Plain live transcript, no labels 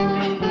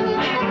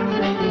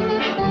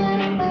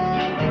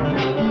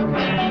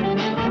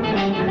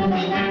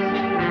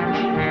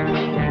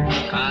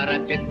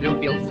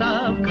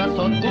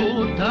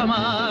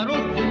Самару.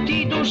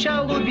 Ты,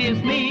 душа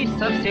любезный,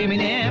 совсем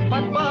не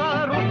под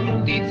пару.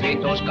 Ты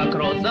цветешь, как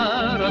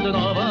роза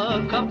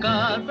родного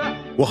Кавказа.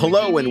 Well,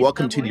 hello and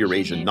welcome to the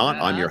Eurasian Knot.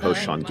 I'm your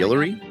host, Sean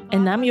Guillory.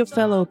 And I'm your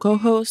fellow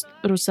co-host,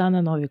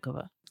 Rusana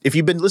Novikova. If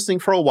you've been listening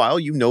for a while,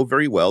 you know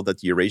very well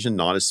that the Eurasian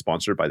Knot is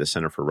sponsored by the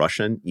Center for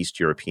Russian, East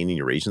European, and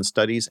Eurasian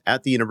Studies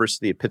at the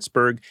University of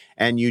Pittsburgh,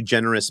 and you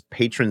generous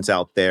patrons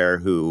out there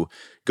who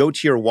go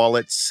to your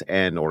wallets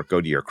or go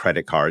to your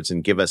credit cards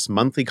and give us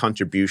monthly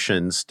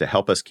contributions to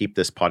help us keep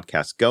this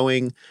podcast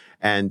going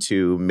and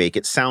to make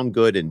it sound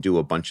good and do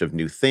a bunch of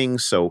new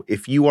things. So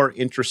if you are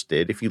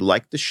interested, if you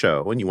like the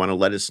show and you want to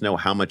let us know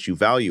how much you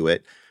value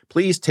it,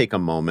 please take a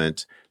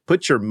moment.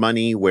 Put your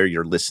money where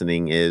your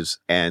listening is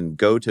and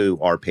go to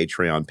our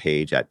Patreon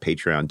page at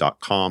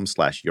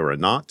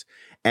patreon.com/youreanot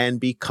and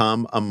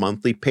become a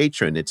monthly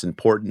patron. It's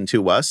important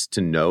to us to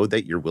know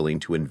that you're willing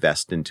to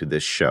invest into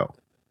this show.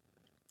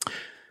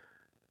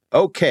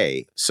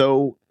 Okay,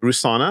 so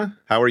Rusana,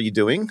 how are you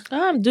doing?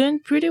 I'm doing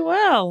pretty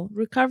well.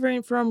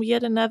 Recovering from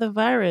yet another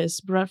virus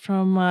brought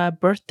from a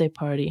birthday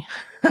party.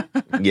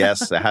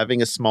 Yes,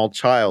 having a small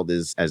child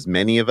is, as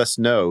many of us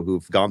know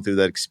who've gone through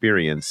that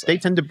experience, they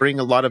tend to bring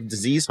a lot of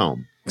disease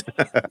home.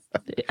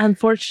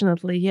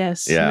 Unfortunately,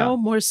 yes. Yeah. No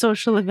more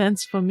social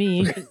events for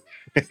me.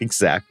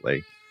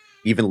 Exactly.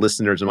 Even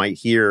listeners might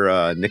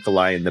hear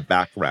Nikolai in the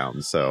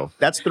background. So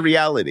that's the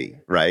reality,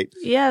 right?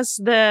 Yes,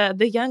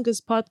 the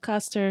youngest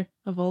podcaster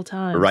of all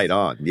time. Right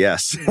on.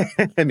 Yes.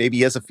 Maybe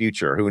he has a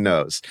future. Who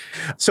knows?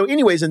 So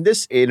anyways, in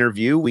this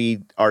interview, we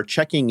are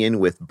checking in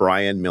with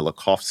Brian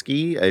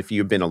Milakovsky. If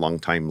you've been a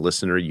longtime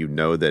listener, you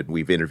know that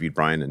we've interviewed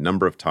Brian a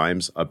number of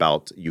times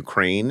about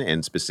Ukraine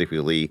and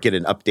specifically get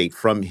an update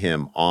from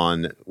him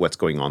on what's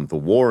going on in the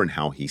war and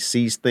how he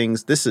sees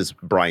things. This is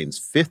Brian's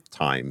fifth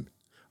time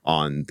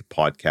on the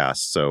podcast.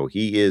 So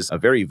he is a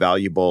very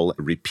valuable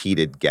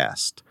repeated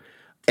guest.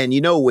 And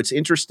you know, what's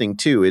interesting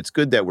too, it's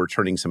good that we're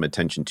turning some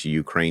attention to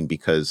Ukraine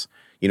because,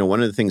 you know,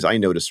 one of the things I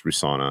noticed,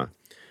 Rusana,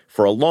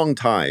 for a long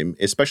time,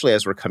 especially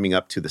as we're coming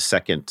up to the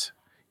second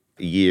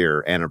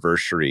year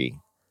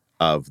anniversary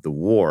of the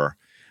war,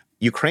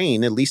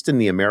 Ukraine, at least in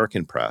the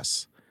American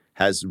press,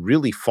 has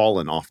really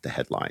fallen off the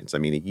headlines. I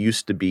mean, it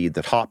used to be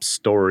the top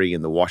story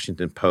in the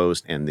Washington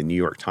Post and the New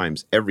York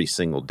Times every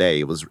single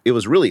day. It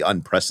was really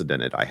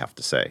unprecedented, I have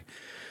to say.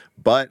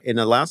 But in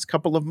the last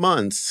couple of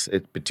months,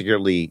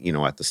 particularly, you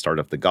know, at the start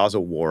of the Gaza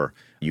war,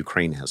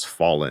 Ukraine has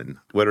fallen.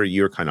 What are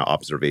your kind of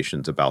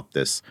observations about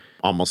this,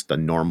 almost a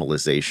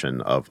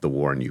normalization of the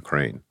war in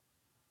Ukraine?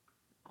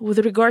 With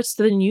regards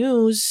to the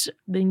news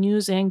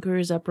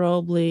anchors are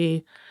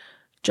probably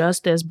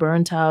just as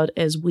burnt out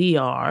as we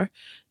are.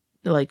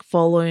 Like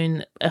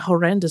following a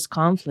horrendous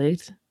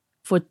conflict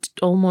for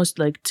almost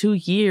like 2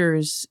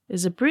 years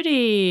is a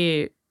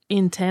pretty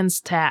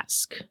intense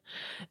task.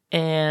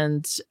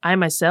 And I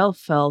myself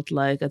felt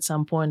like at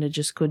some point I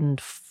just couldn't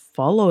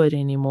follow it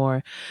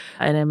anymore.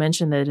 And I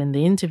mentioned that in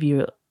the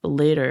interview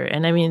later.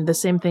 And I mean, the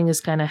same thing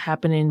is kind of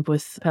happening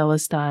with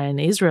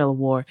Palestine-Israel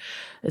war.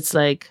 It's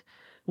like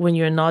when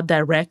you're not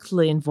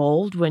directly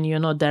involved, when you're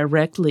not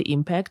directly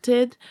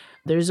impacted,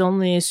 there's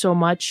only so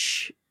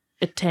much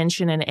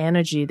attention and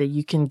energy that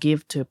you can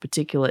give to a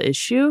particular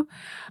issue,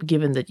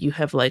 given that you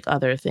have like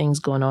other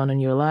things going on in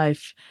your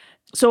life.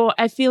 So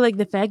I feel like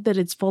the fact that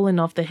it's fallen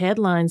off the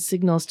headlines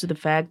signals to the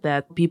fact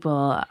that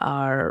people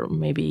are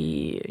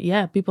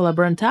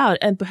burnt out.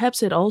 And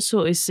perhaps it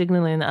also is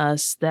signaling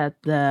us that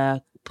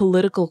the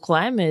political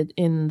climate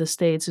in the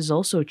States is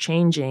also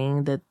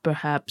changing, that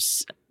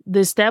perhaps the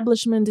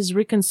establishment is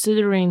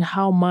reconsidering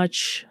how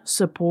much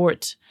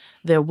support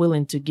they're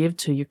willing to give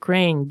to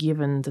Ukraine,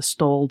 given the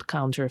stalled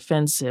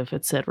counteroffensive,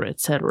 et cetera, et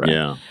cetera.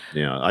 Yeah.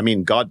 I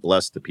mean, God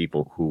bless the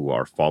people who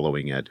are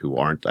following it, who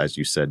aren't, as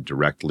you said,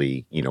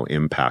 directly,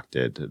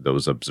 impacted,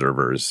 those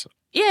observers.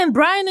 Yeah, and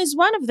Brian is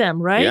one of them,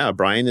 right? Yeah,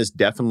 Brian is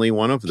definitely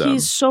one of them.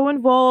 He's so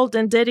involved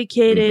and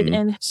dedicated,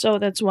 and so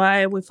that's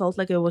why we felt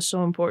like it was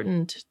so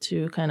important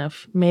to kind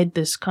of make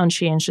this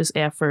conscientious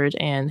effort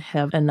and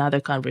have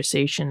another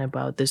conversation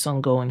about this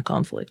ongoing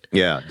conflict.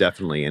 Yeah,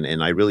 definitely,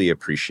 and I really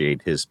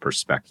appreciate his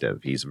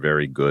perspective. He's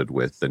very good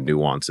with the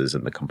nuances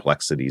and the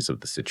complexities of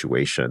the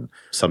situation,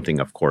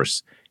 something, of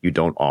course, you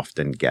don't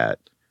often get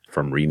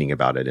from reading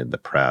about it in the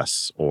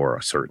press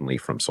or certainly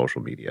from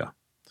social media.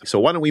 So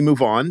why don't we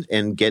move on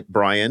and get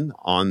Brian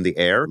on the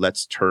air?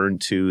 Let's turn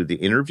to the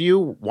interview.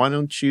 Why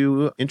don't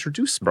you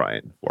introduce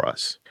Brian for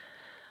us?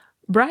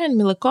 Brian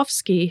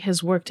Milakovsky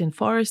has worked in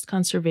forest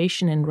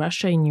conservation in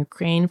Russia and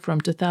Ukraine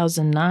from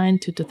 2009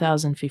 to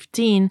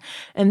 2015,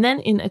 and then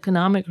in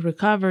economic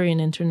recovery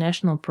and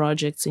international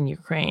projects in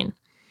Ukraine.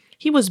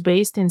 He was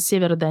based in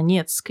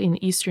Severodonetsk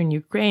in eastern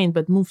Ukraine,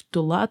 but moved to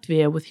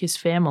Latvia with his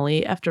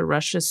family after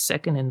Russia's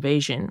second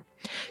invasion.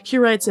 He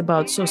writes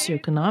about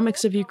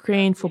socioeconomics of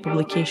Ukraine for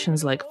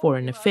publications like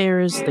Foreign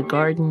Affairs, The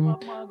Garden,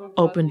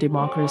 Open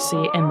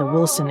Democracy, and the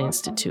Wilson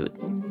Institute.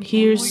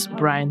 Here's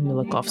Brian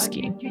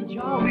Milakovsky.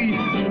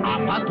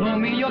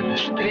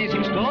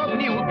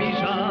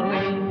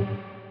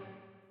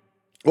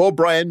 Well,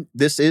 Brian,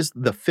 this is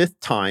the fifth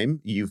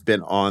time you've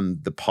been on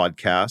the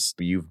podcast.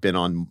 You've been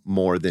on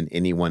more than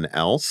anyone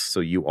else. So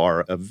you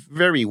are a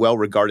very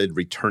well-regarded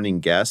returning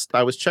guest.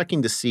 I was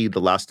checking to see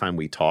the last time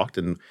we talked,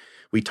 and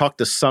we talked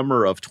the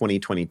summer of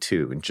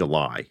 2022 in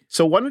July.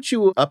 So why don't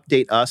you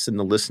update us and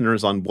the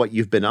listeners on what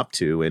you've been up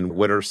to and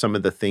what are some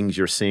of the things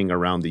you're seeing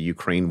around the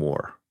Ukraine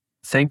war?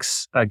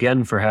 Thanks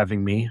again for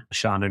having me,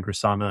 Sean and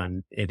Rosanna.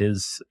 And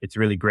it's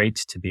really great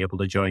to be able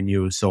to join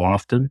you so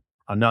often.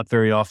 I'm not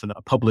very often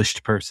a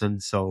published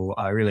person, so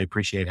I really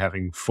appreciate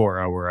having a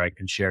forum where I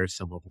can share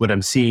some of what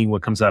I'm seeing,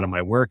 what comes out of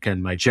my work,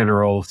 and my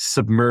general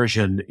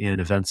submersion in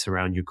events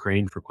around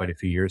Ukraine for quite a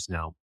few years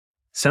now.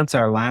 Since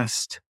our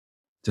last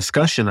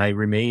discussion, I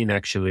remain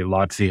actually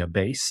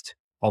Latvia-based,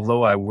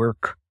 although I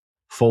work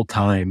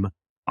full-time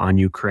on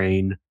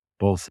Ukraine,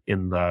 both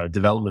in the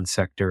development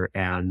sector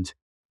and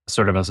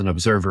sort of as an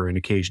observer and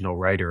occasional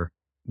writer.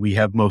 We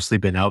have mostly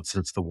been out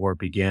since the war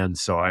began,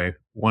 so I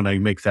want to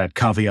make that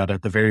caveat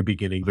at the very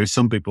beginning. There's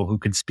some people who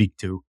can speak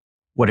to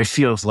what it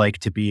feels like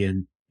to be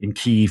in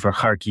Kyiv or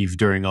Kharkiv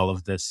during all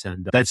of this,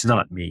 and that's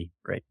not me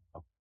right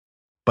now.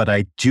 But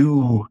I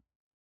do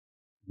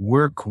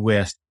work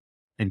with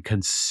and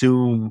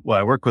consume,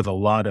 I work with a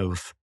lot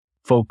of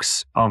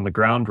folks on the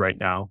ground right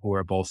now who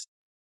are both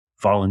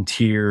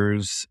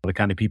volunteers, the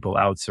kind of people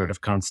out sort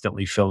of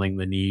constantly filling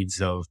the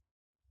needs of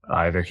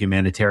either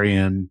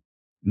humanitarian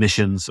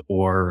missions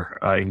or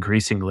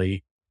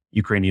increasingly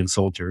Ukrainian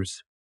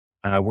soldiers.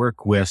 And I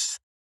work with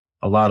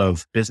a lot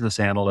of business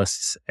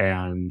analysts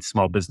and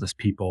small business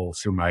people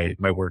through my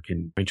work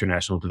in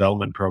international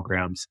development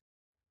programs.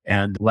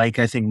 And like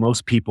I think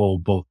most people,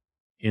 both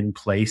in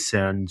place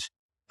and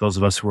those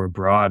of us who are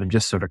abroad, I'm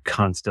just sort of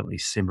constantly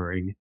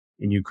simmering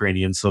in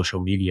Ukrainian social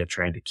media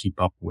trying to keep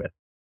up with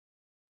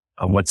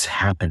what's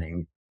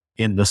happening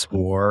in this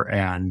war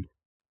and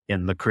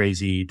in the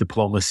crazy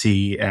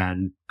diplomacy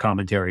and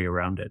commentary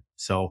around it.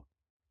 So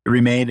I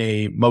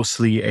remain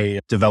mostly a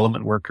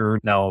development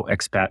worker, now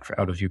expat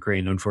out of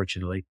Ukraine,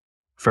 unfortunately,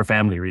 for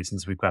family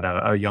reasons. We've got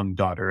a young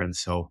daughter, and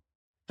so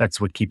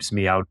that's what keeps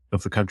me out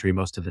of the country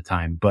most of the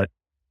time. But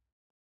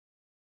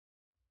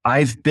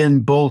I've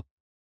been both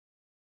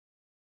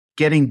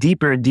getting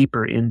deeper and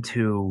deeper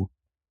into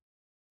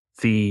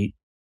the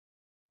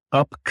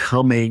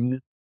upcoming,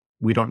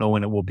 we don't know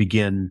when it will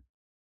begin,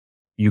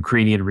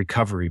 Ukrainian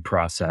recovery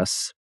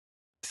process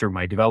through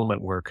my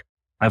development work.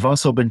 I've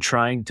also been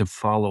trying to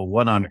follow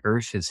what on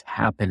earth is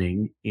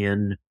happening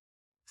in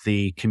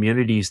the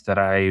communities that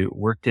I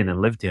worked in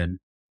and lived in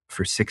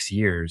for 6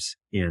 years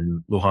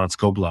in Luhansk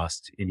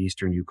Oblast in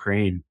eastern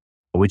Ukraine,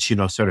 which,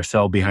 sort of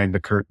fell behind the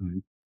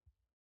curtain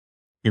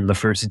in the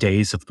first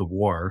days of the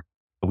war.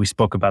 We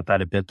spoke about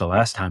that a bit the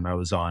last time I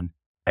was on.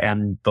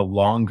 And the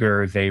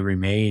longer they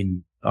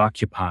remain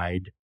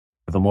occupied,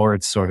 the more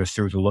it's sort of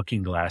through the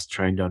looking glass,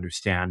 trying to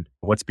understand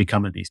what's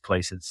become of these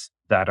places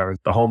that are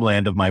the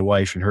homeland of my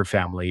wife and her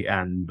family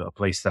and a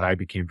place that I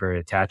became very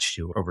attached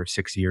to over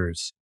 6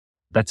 years.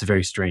 That's a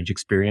very strange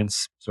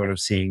experience, sort of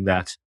seeing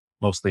that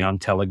mostly on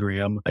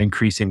Telegram,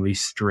 increasingly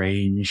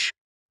strange,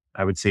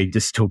 I would say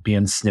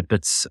dystopian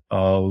snippets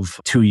of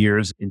 2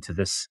 years into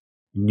this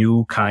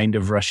new kind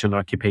of Russian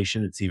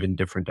occupation. It's even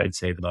different, I'd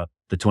say, than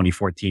the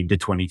 2014 to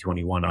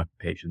 2021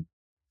 occupation.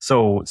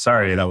 So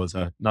sorry, that was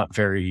a not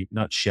very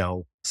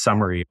nutshell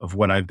summary of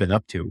what I've been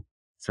up to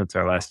since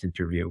our last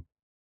interview.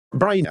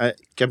 Brian,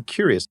 I'm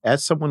curious,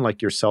 as someone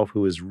like yourself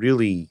who is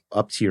really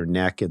up to your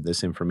neck in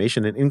this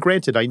information, and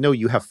granted, I know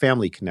you have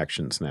family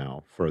connections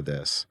now for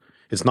this.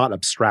 It's not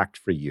abstract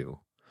for you.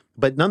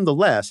 But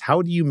nonetheless,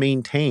 how do you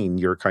maintain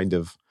your kind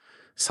of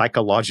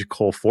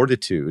psychological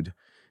fortitude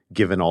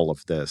given all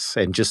of this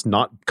and just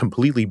not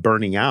completely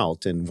burning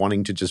out and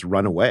wanting to just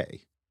run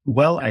away?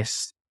 Well, I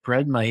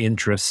spread my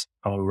interests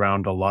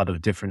around a lot of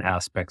different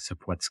aspects of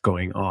what's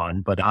going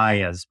on. But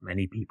I, as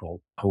many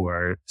people who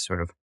are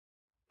sort of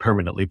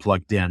permanently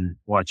plugged in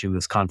watching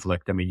this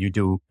conflict, I mean, you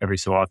do every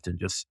so often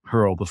just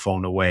hurl the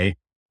phone away.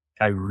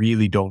 I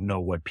really don't know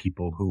what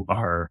people who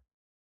are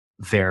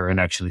there and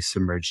actually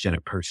submerged in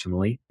it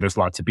personally. There's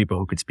lots of people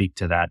who could speak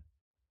to that.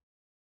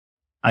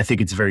 I think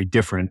it's very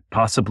different,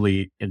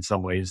 possibly in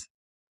some ways.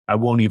 I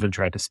won't even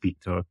try to speak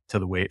to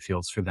the way it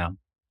feels for them.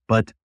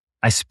 But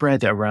I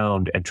spread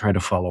around and try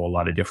to follow a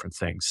lot of different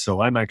things.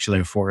 So I'm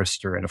actually a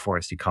forester and a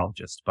forest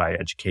ecologist by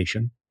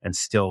education and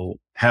still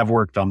have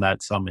worked on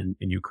that some in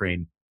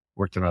Ukraine,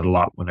 worked on it a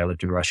lot when I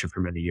lived in Russia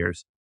for many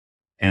years.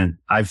 And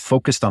I've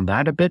focused on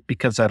that a bit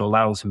because that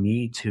allows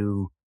me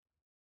to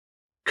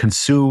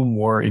consume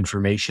more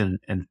information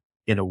and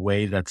in a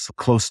way that's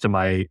close to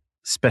my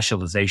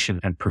specialization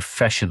and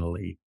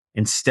professionally,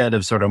 instead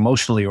of sort of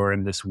emotionally or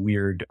in this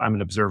weird, I'm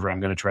an observer,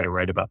 I'm going to try to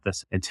write about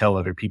this and tell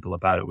other people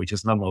about it, which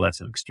is nonetheless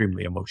an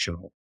extremely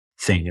emotional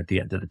thing at the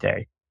end of the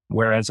day.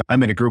 Whereas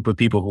I'm in a group of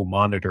people who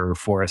monitor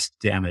forest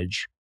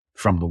damage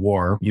from the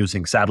war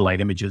using satellite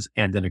images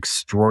and an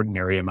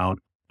extraordinary amount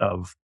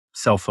of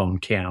cell phone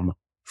cam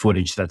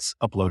footage that's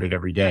uploaded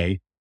every day.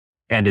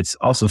 And it's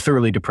also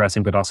thoroughly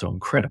depressing, but also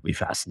incredibly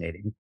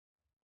fascinating.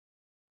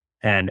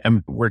 And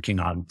I'm working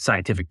on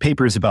scientific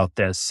papers about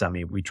this. I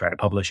mean, we try to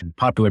publish in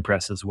popular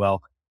press as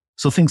well.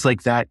 So things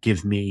like that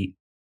give me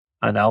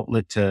an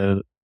outlet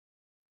to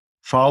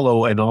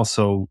follow and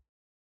also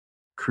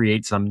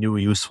create some new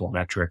useful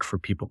metric for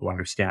people to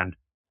understand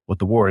what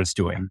the war is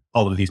doing.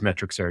 All of these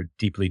metrics are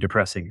deeply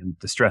depressing and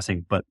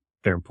distressing, but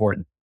they're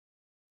important.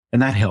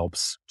 And that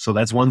helps. So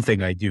that's one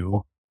thing I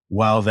do.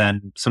 While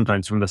then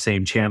sometimes from the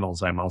same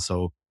channels, I'm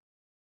also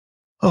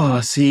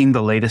seeing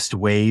the latest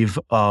wave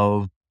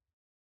of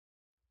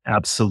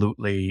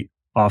absolutely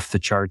off the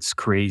charts,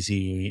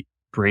 crazy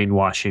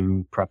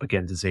brainwashing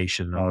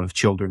propagandization of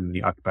children in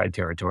the occupied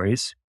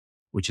territories,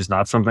 which is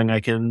not something I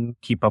can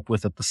keep up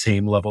with at the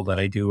same level that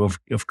I do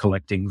of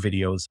collecting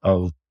videos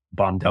of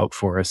bombed out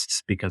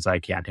forests, because I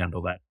can't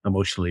handle that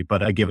emotionally,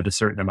 but I give it a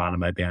certain amount of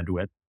my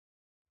bandwidth.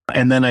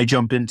 And then I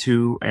jump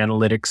into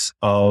analytics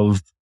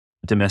of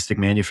domestic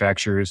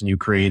manufacturers in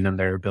Ukraine and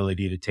their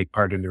ability to take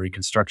part in the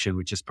reconstruction,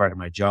 which is part of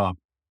my job.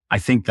 I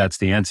think that's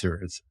the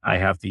answer. Is I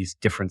have these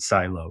different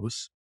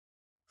silos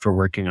for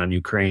working on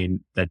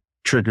Ukraine that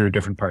trigger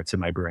different parts of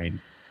my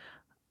brain.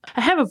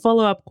 I have a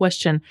follow-up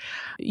question.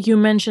 You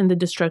mentioned the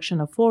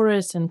destruction of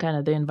forests and kind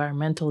of the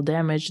environmental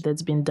damage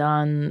that's been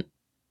done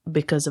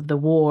because of the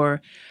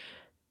war,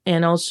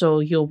 and also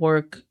your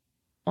work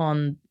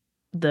on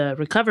the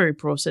recovery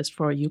process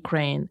for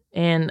Ukraine.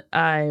 And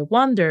I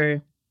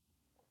wonder,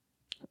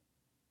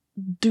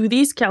 do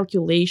these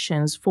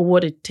calculations for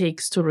what it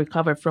takes to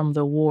recover from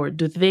the war,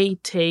 do they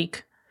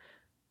take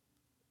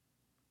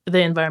the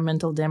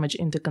environmental damage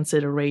into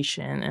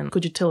consideration? And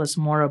could you tell us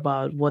more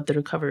about what the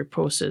recovery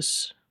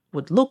process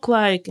would look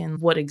like and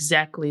what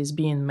exactly is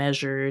being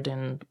measured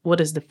and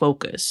what is the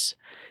focus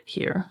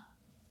here?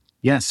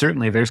 Yeah,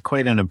 certainly. There's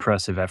quite an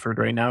impressive effort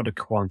right now to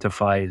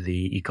quantify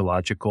the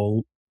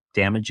ecological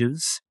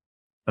damages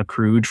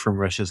accrued from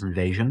Russia's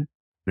invasion.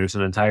 There's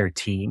an entire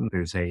team.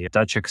 There's a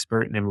Dutch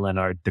expert named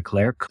Leonard de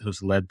Klerk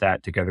who's led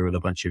that together with a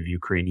bunch of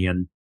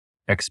Ukrainian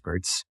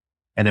experts.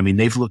 And I mean,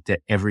 they've looked at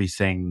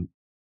everything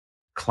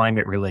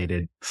climate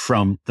related,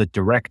 from the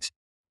direct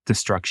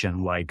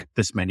destruction, like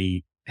this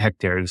many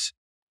hectares,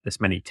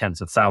 this many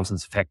tens of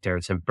thousands of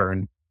hectares have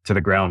burned to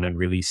the ground and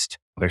released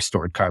their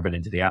stored carbon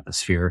into the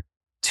atmosphere,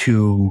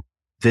 to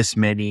this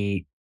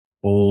many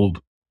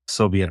old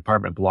Soviet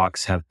apartment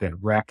blocks have been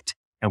wrecked,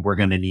 and we're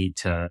going to need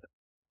to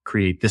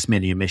create this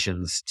many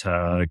emissions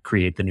to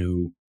create the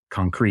new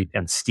concrete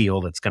and steel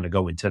that's going to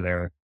go into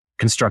their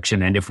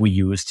construction. And if we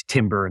used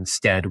timber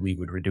instead, we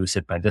would reduce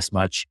it by this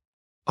much.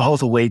 All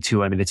the way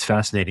to, I mean, it's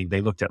fascinating.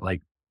 They looked at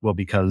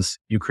because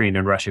Ukraine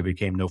and Russia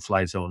became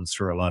no-fly zones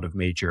for a lot of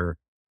major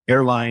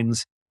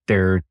airlines,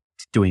 they're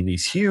doing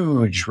these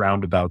huge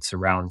roundabouts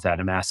around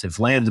that massive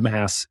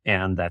landmass,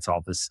 and that's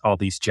all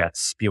these jets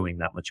spewing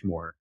that much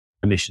more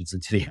emissions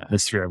into the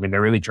atmosphere. I mean,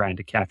 they're really trying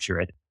to capture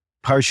it,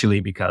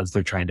 partially because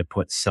they're trying to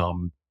put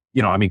some,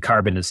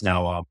 carbon is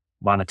now a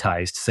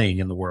monetized thing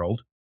in the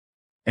world.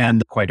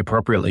 And quite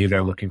appropriately,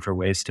 they're looking for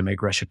ways to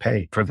make Russia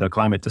pay for the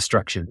climate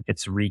destruction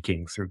it's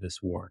wreaking through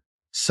this war.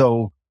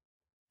 So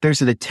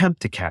there's an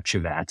attempt to capture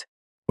that.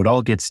 It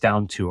all gets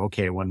down to,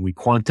 okay, when we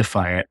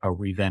quantify it, are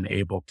we then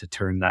able to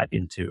turn that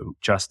into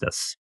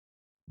justice?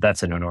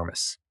 That's an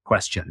enormous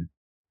question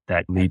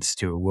that leads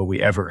to, will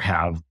we ever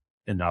have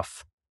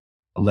enough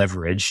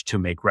leverage to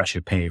make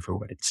Russia pay for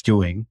what it's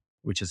doing,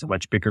 which is a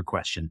much bigger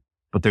question.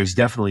 But there's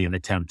definitely an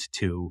attempt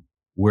to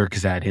work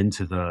that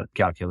into the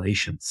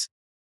calculations.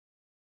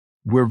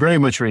 We're very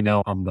much right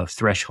now on the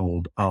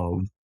threshold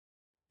of,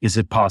 is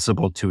it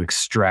possible to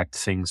extract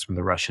things from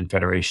the Russian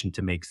Federation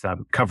to make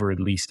them cover at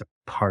least a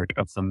part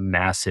of the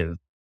massive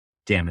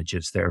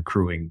damages they're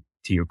accruing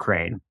to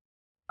Ukraine?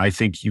 I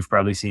think you've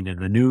probably seen in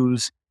the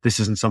news, this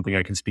isn't something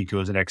I can speak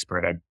to as an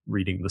expert. I'm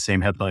reading the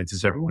same headlines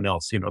as everyone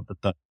else,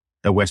 but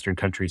the Western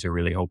countries are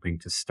really hoping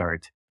to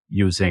start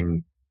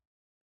using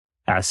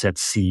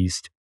assets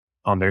seized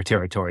on their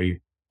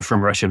territory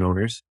from Russian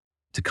owners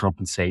to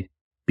compensate,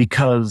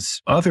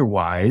 because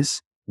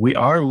otherwise we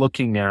are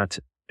looking at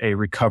a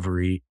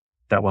recovery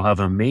that will have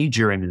a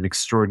major and an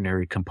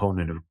extraordinary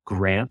component of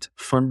grant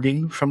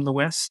funding from the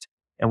West.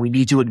 And we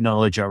need to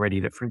acknowledge already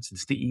that, for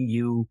instance, the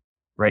EU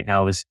right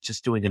now is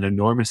just doing an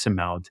enormous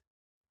amount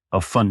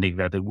of funding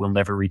that it will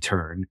never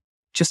return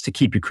just to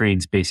keep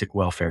Ukraine's basic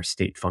welfare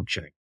state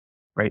functioning,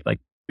 right? Like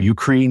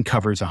Ukraine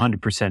covers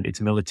 100% its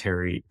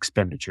military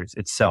expenditures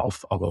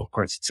itself, although of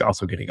course it's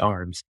also getting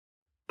arms,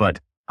 but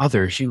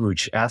other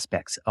huge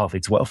aspects of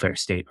its welfare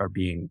state are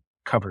being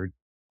covered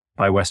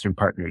by Western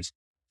partners.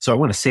 So I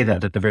want to say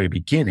that at the very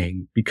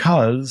beginning,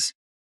 because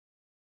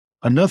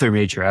another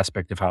major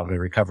aspect of how the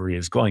recovery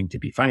is going to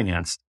be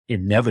financed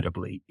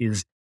inevitably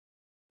is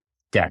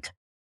debt.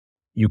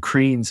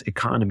 Ukraine's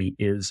economy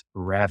is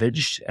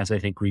ravaged, as I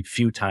think we've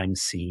few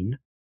times seen,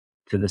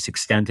 to this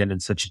extent and in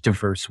such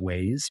diverse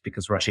ways,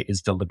 because Russia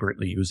is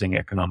deliberately using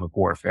economic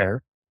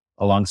warfare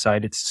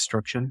alongside its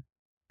destruction.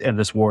 And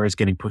this war is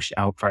getting pushed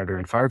out farther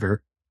and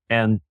farther.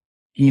 And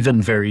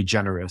even very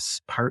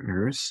generous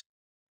partners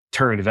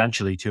turn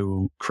eventually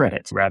to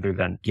credit rather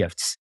than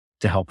gifts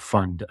to help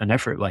fund an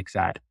effort like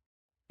that.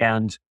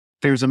 And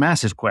there's a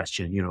massive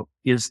question,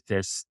 is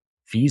this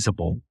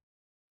feasible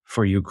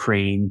for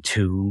Ukraine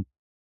to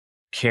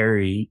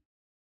carry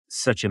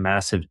such a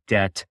massive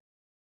debt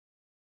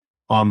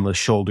on the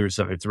shoulders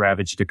of its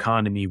ravaged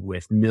economy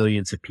with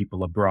millions of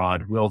people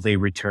abroad? Will they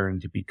return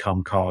to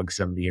become cogs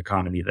in the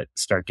economy that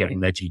start getting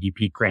that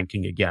GDP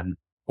cranking again?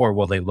 Or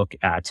will they look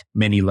at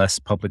many less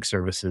public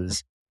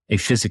services, a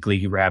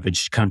physically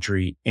ravaged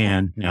country,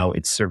 and now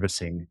it's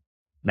servicing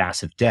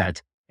massive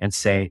debt and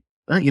say,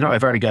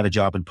 I've already got a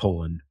job in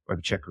Poland or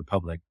the Czech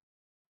Republic.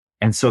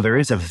 And so there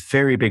is a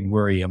very big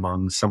worry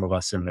among some of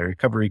us in the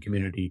recovery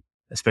community,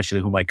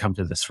 especially who might come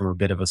to this from a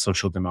bit of a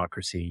social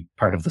democracy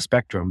part of the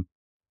spectrum.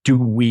 Do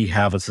we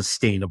have a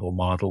sustainable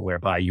model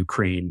whereby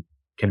Ukraine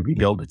can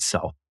rebuild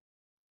itself?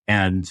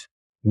 And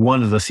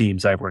one of the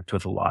themes I've worked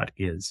with a lot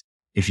is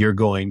if you're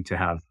going to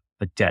have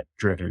a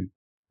debt-driven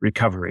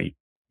recovery,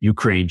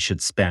 Ukraine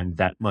should spend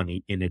that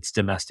money in its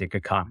domestic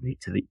economy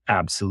to the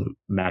absolute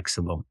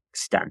maximum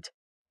extent.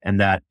 And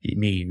that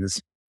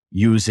means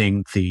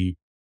using the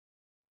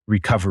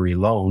recovery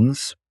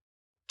loans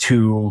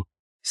to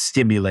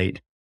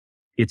stimulate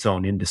its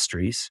own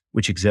industries,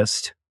 which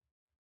exist,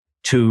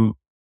 to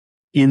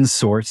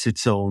insource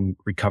its own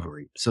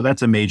recovery. So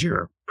that's a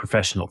major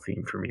professional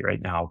theme for me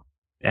right now,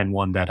 and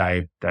one that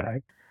I'm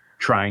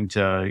trying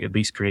to at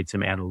least create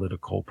some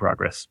analytical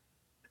progress.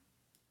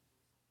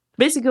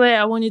 Basically,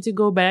 I wanted to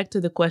go back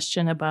to the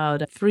question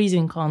about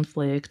freezing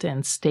conflict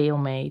and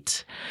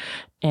stalemate.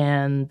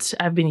 And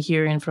I've been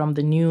hearing from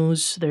the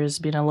news, there's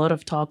been a lot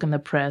of talk in the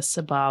press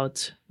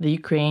about the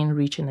Ukraine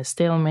reaching a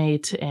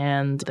stalemate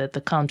and that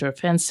the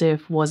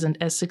counteroffensive wasn't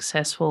as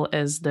successful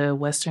as the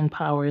Western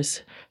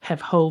powers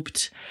have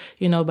hoped,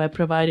 by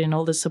providing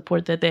all the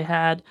support that they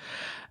had.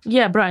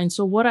 Yeah, Brian,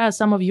 so what are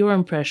some of your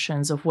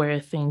impressions of where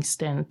things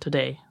stand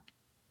today?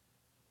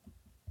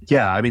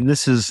 Yeah,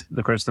 this is,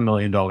 of course, the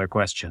million-dollar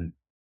question.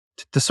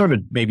 To sort of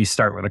maybe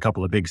start with a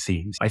couple of big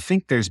themes, I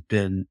think there's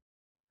been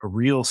a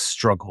real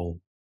struggle,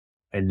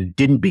 and it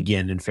didn't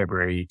begin in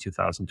February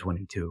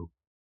 2022,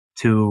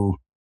 to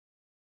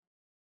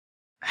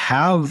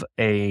have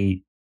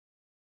a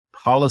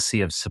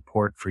policy of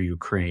support for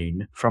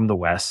Ukraine from the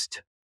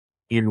West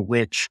in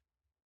which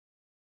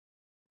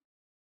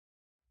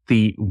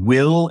the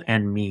will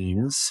and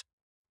means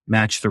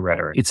match the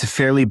rhetoric. It's a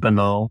fairly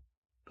banal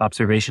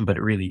observation, but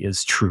it really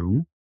is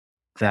true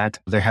that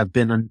there have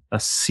been a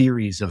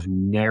series of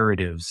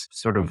narratives,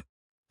 sort of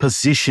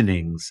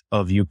positionings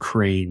of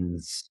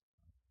Ukraine's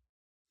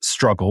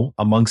struggle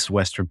amongst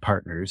Western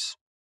partners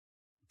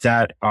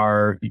that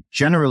are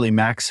generally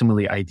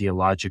maximally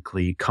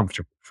ideologically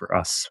comfortable for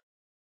us,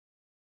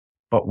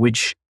 but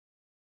which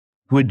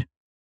would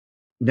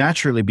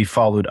naturally be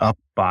followed up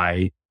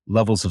by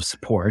levels of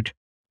support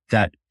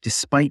that,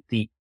 despite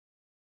the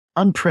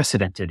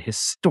unprecedented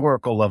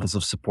historical levels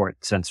of support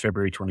since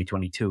February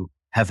 2022,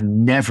 have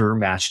never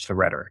matched the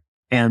rhetoric.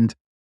 And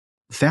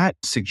that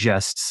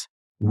suggests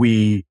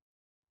we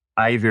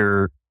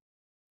either,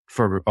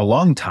 for a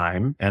long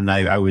time, and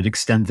I would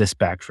extend this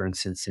back, for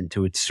instance,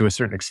 to a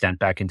certain extent,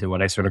 back into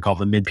what I sort of call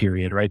the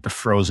mid-period, right? The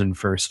frozen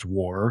First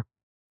War,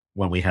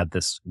 when we had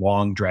this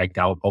long, dragged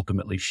out,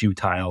 ultimately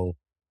futile,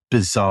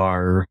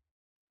 bizarre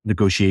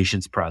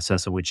negotiations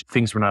process in which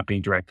things were not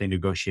being directly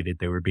negotiated.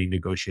 They were being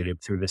negotiated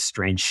through this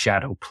strange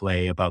shadow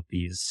play about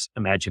these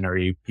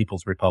imaginary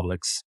people's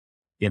republics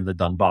in the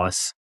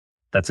Donbass.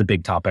 That's a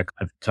big topic.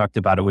 I've talked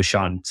about it with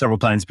Sean several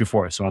times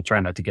before, so I'll try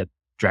not to get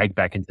dragged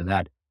back into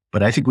that.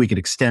 But I think we could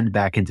extend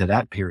back into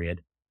that period,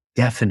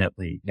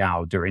 definitely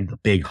now during the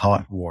big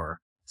hot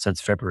war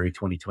since February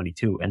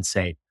 2022, and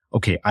say,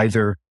 okay,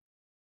 either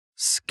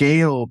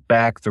scale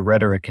back the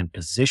rhetoric and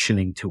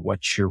positioning to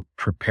what you're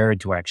prepared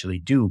to actually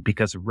do,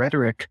 because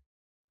rhetoric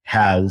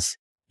has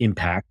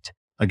impact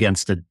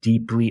against a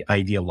deeply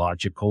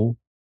ideological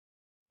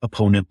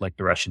opponent like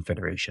the Russian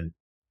Federation.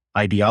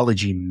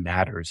 Ideology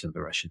matters in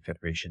the Russian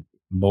Federation,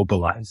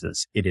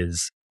 mobilizes, it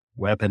is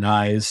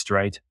weaponized,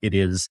 right? It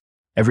is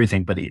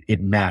everything, but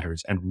it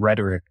matters, and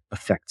rhetoric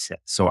affects it.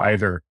 So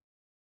either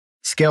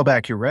scale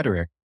back your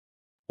rhetoric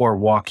or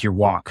walk your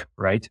walk,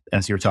 right?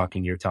 As you're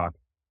talking your talk.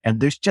 And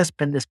there's just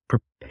been this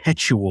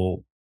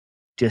perpetual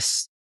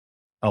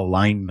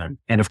disalignment.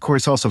 And of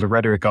course, also the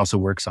rhetoric also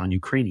works on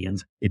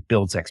Ukrainians. It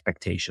builds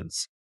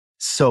expectations.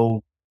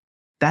 So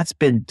that's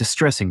been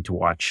distressing to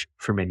watch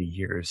for many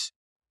years.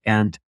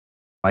 And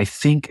I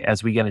think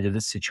as we get into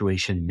this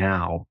situation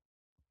now,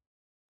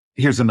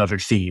 here's another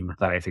theme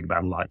that I think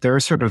about a lot. There are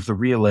sort of the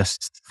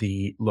realists,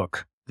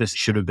 look, this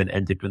should have been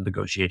ended with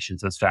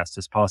negotiations as fast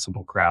as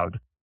possible crowd,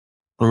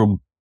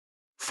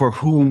 for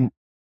whom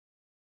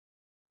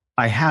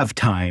I have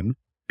time,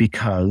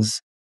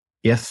 because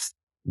if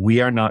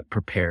we are not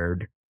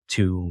prepared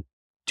to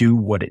do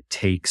what it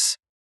takes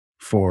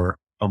for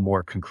a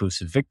more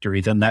conclusive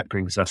victory, then that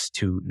brings us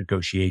to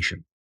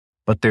negotiation.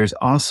 But there's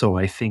also,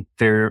 I think,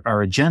 there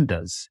are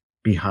agendas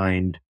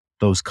behind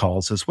those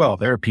calls as well.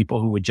 There are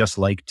people who would just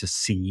like to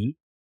see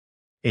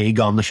egg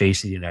on the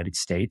face of the United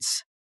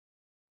States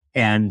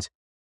and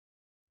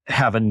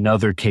have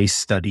another case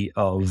study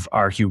of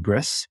our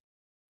hubris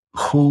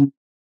who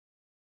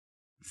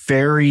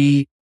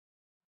very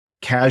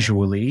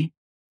casually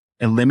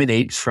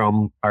eliminates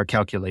from our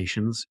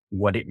calculations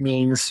what it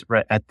means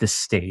right at this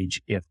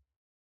stage if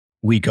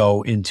we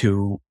go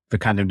into the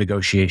kind of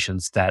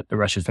negotiations that the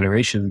Russian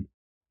Federation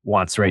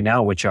wants right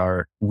now, which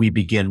are we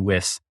begin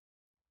with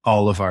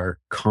all of our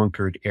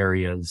conquered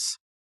areas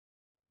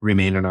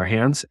remain in our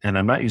hands. And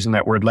I'm not using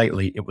that word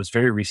lightly. It was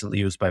very recently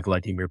used by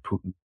Vladimir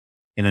Putin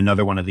in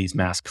another one of these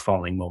mask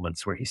falling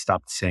moments where he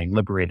stopped saying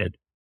liberated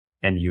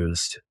and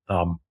used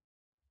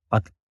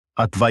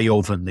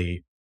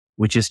отвоеванные,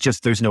 which is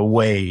just, there's no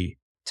way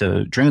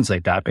to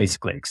translate that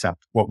basically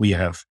except what we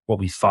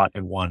fought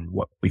and won,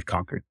 what we've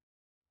conquered.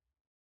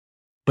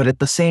 But at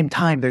the same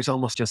time, there's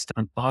almost just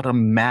an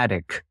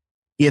automatic,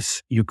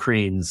 if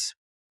Ukraine's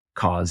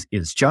cause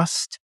is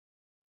just,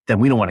 then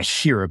we don't want to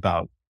hear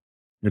about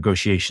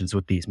negotiations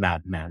with these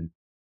madmen.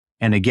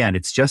 And again,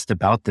 it's just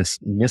about this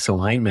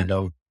misalignment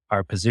of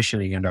our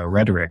positioning and our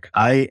rhetoric.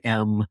 I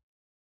am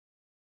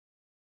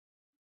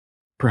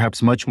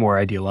perhaps much more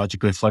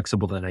ideologically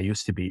flexible than I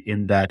used to be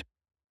in that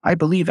I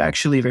believe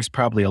actually there's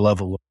probably a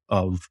level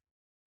of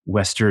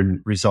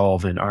Western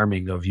resolve and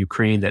arming of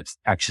Ukraine that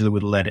actually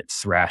would let it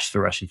thrash the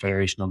Russian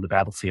Federation on the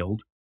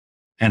battlefield.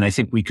 And I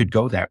think we could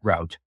go that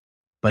route.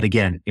 But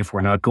again, if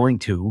we're not going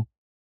to,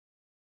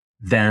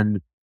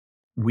 then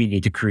we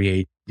need to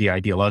create the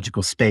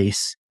ideological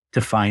space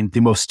to find the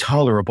most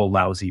tolerable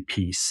lousy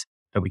peace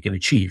that we can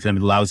achieve. I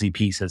mean, lousy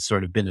peace has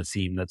sort of been a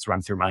theme that's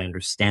run through my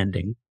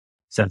understanding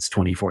since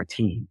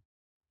 2014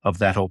 of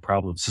that whole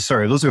problem. So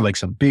sorry, those are like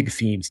some big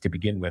themes to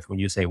begin with when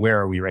you say, where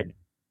are we right now?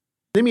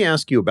 Let me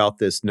ask you about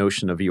this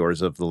notion of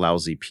yours of the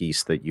lousy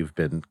peace that you've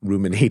been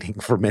ruminating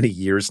for many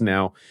years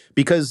now,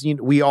 because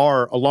we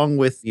are, along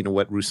with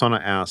what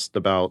Rusana asked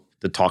about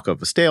the talk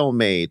of a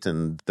stalemate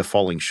and the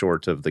falling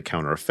short of the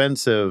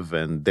counteroffensive,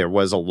 and there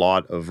was a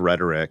lot of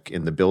rhetoric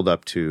in the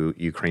buildup to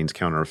Ukraine's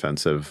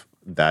counteroffensive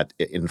that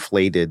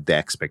inflated the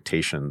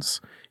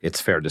expectations. It's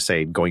fair to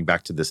say, going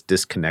back to this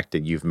disconnect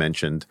that you've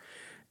mentioned,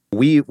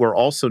 we were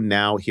also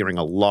now hearing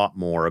a lot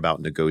more about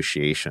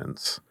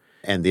negotiations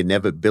and the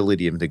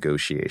inevitability of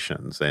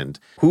negotiations and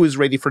who is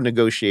ready for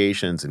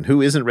negotiations and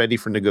who isn't ready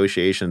for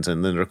negotiations.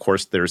 And then, of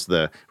course, there's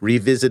the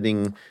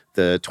revisiting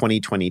the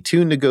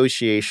 2022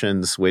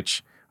 negotiations,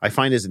 which I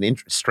find is an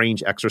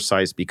strange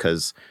exercise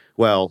because,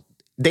 well,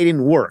 they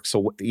didn't work.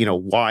 So,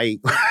 why,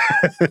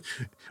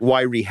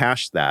 why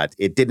rehash that?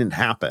 It didn't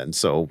happen.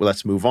 So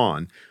let's move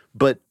on.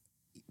 But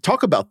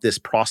talk about this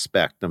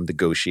prospect of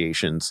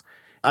negotiations.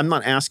 I'm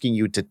not asking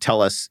you to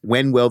tell us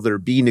when will there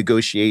be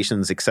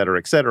negotiations, et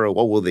cetera,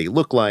 what will they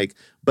look like,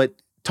 but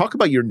talk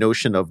about your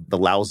notion of the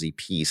lousy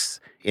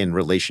peace in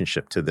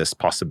relationship to this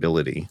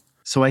possibility.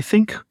 So I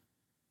think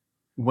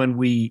when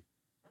we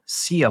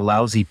see a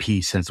lousy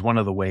peace as one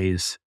of the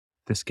ways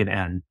this can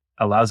end,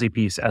 a lousy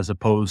peace as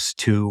opposed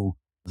to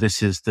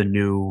this is the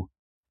new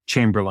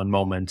Chamberlain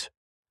moment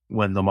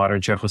when the modern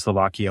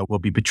Czechoslovakia will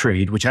be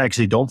betrayed, which I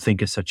actually don't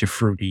think is such a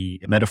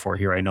fruity metaphor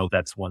here. I know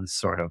that's one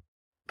sort of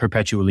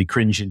perpetually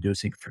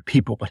cringe-inducing for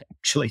people, but I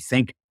actually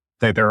think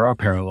that there are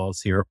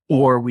parallels here.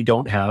 Or we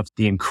don't have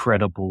the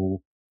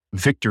incredible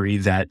victory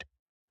that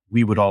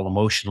we would all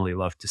emotionally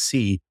love to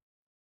see.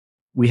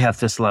 We have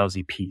this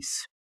lousy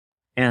peace.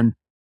 And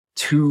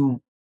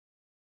to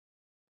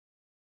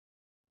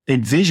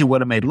envision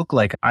what it may look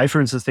like, I,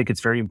 for instance, think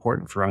it's very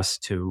important for us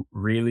to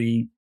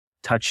really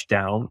touch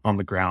down on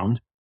the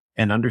ground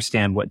and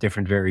understand what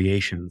different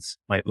variations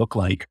might look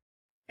like,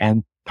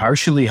 and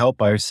partially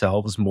help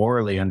ourselves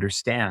morally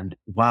understand,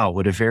 wow,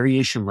 would a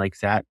variation like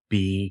that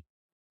be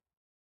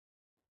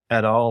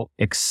at all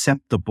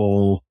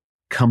acceptable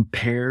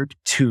compared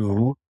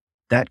to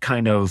that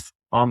kind of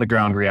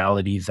on-the-ground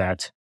reality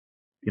that,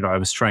 I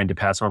was trying to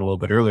pass on a little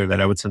bit earlier, that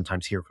I would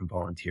sometimes hear from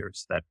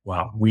volunteers that,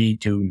 wow, we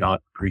do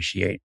not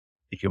appreciate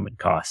the human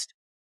cost.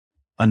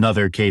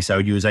 Another case I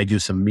would use, I do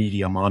some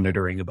media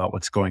monitoring about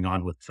what's going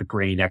on with the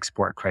grain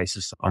export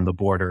crisis on the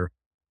border.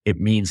 It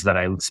means that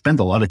I spend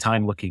a lot of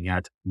time looking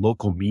at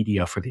local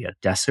media for the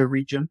Odessa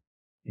region,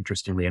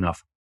 interestingly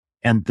enough,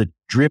 and the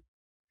drip,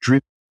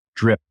 drip,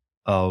 drip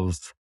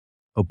of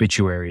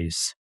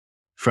obituaries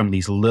from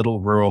these little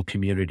rural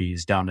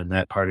communities down in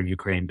that part of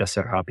Ukraine,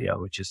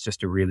 Bessarabia, which is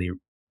just a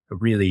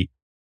really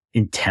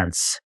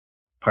intense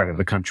part of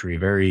the country,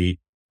 very,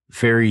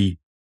 very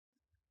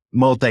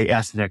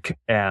multi-ethnic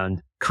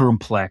and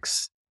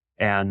complex,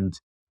 and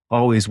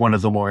always one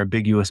of the more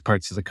ambiguous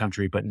parts of the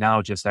country, but now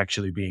just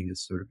actually being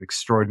sort of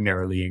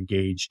extraordinarily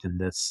engaged in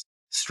this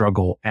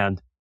struggle.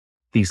 And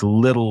these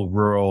little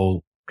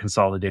rural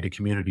consolidated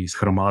communities,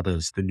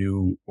 Hromadas, the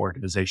new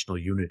organizational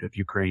unit of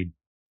Ukraine,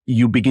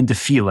 you begin to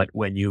feel it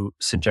when you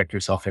subject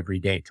yourself every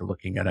day to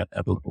looking at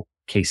a little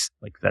case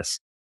like this.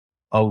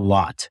 A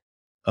lot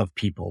of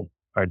people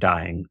are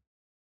dying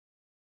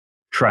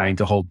trying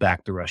to hold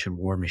back the Russian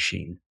war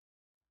machine.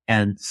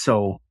 And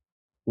so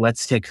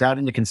let's take that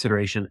into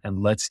consideration,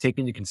 and let's take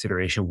into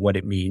consideration what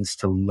it means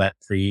to let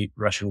the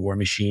Russian war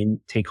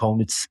machine take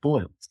home its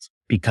spoils.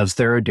 because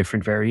there are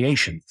different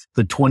variations.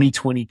 The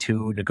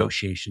 2022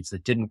 negotiations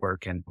that didn't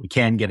work, and we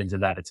can get into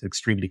that. It's an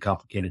extremely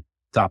complicated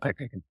topic.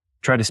 I can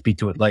try to speak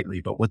to it lightly,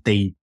 but what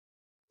they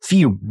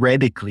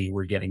theoretically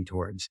were getting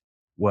towards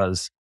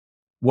was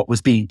what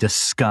was being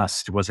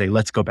discussed was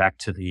let's go back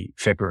to the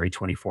February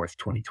 24th,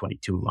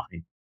 2022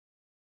 line.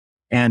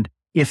 And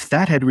if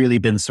that had really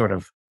been sort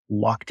of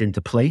locked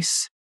into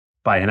place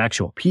by an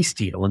actual peace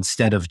deal,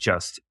 instead of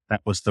just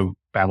that was the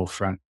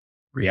battlefront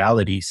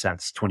reality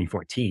since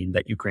 2014,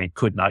 that Ukraine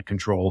could not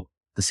control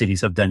the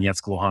cities of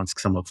Donetsk, Luhansk,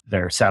 some of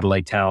their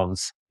satellite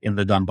towns in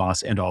the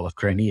Donbass and all of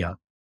Crimea.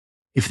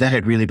 If that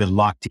had really been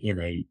locked in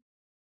a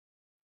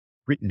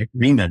written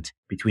agreement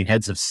between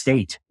heads of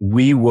state,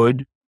 we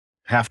would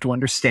have to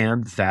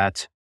understand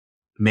that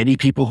many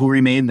people who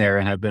remain there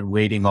and have been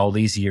waiting all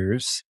these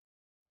years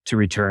to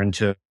return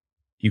to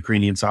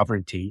Ukrainian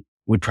sovereignty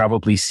would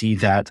probably see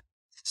that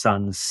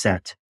sun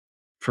set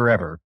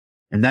forever.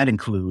 And that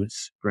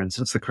includes, for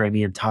instance, the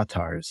Crimean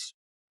Tatars,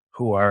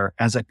 who are,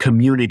 as a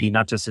community,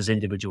 not just as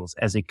individuals,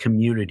 as a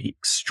community,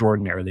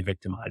 extraordinarily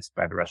victimized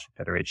by the Russian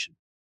Federation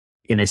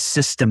in a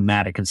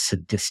systematic and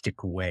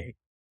sadistic way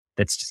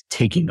that's just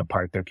taking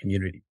apart their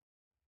community.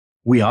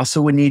 We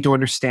also would need to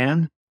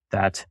understand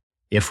that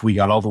if we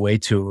got all the way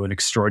to an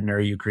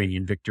extraordinary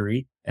Ukrainian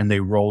victory and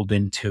they rolled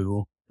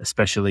into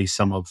especially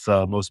some of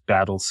the most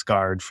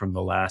battle-scarred from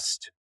the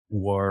last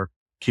war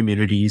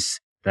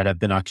communities that have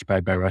been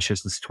occupied by Russia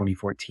since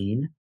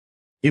 2014,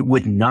 it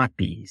would not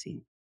be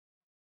easy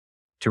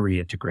to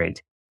reintegrate.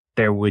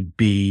 There would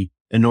be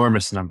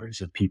enormous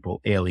numbers of people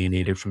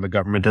alienated from the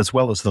government, as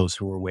well as those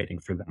who were waiting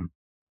for them.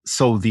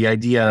 So the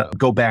idea,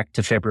 go back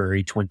to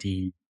February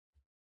 22nd,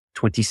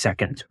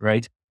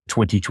 right?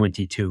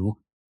 2022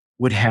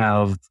 would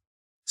have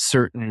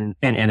certain,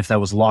 and if that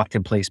was locked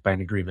in place by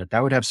an agreement,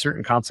 that would have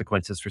certain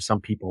consequences for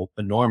some people,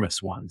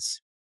 enormous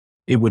ones.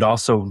 It would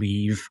also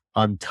leave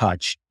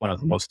untouched one of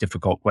the most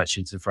difficult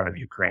questions in front of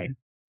Ukraine,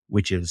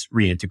 which is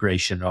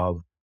reintegration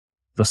of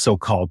the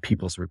so-called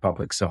People's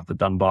Republics of the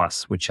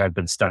Donbass, which I've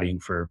been studying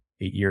for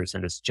 8 years,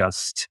 and it's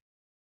just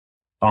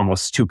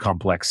almost too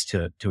complex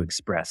to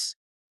express.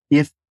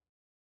 If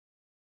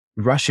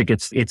Russia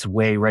gets its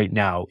way right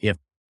now, if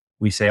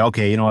we say,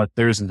 okay, you know what,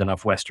 there isn't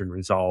enough Western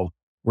resolve,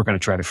 we're going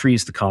to try to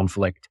freeze the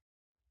conflict,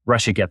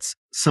 Russia gets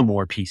some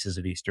more pieces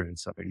of Eastern and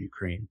Southern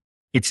Ukraine.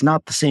 It's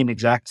not the same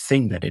exact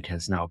thing that it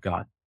has now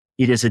got.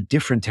 It is a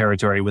different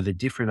territory with a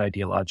different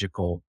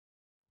ideological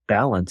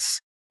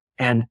balance.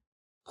 And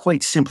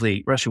quite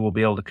simply, Russia will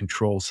be able to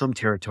control some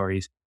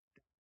territories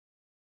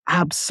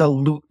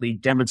absolutely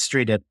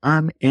demonstrated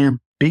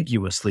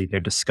unambiguously their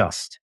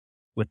disgust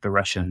with the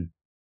Russian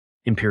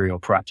imperial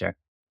project.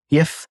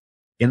 If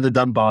in the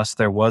Donbass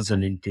there was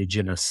an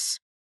indigenous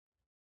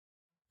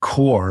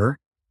core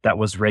that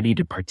was ready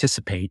to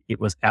participate, it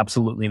was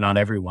absolutely not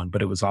everyone,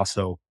 but it was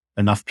also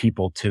enough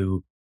people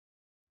to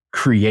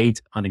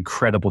create an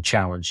incredible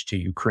challenge to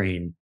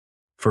Ukraine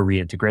for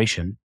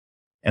reintegration.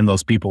 And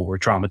those people were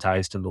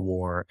traumatized in the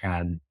war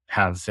and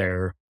have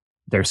their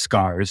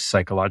scars,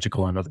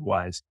 psychological and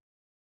otherwise.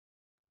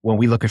 When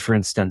we look at, for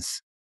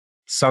instance,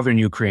 southern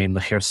Ukraine,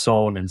 the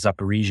Kherson and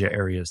Zaporizhia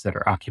areas that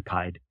are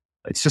occupied,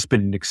 it's just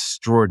been an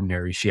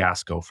extraordinary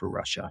fiasco for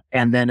Russia.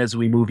 And then as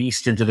we move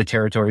east into the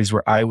territories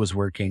where I was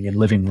working and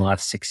living the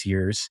last 6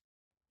 years,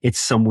 it's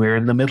somewhere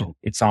in the middle.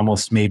 It's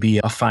almost maybe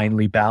a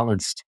finely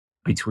balanced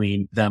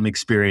between them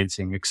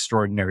experiencing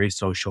extraordinary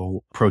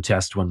social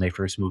protest when they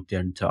first moved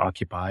in to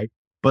occupy.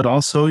 But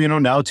also,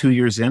 now 2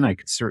 years in, I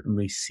could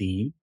certainly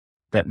see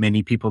that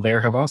many people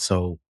there have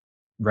also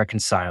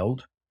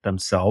reconciled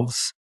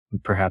themselves,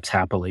 perhaps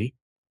happily,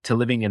 to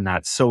living in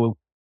that. So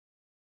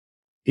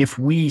if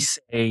we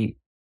say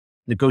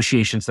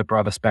negotiations that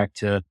brought us back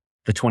to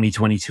the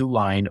 2022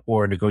 line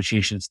or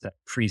negotiations that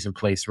freeze in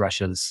place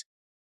Russia's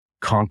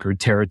conquered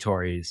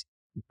territories,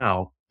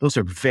 now those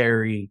are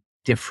very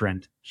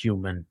different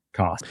human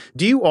costs.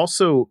 Do you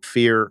also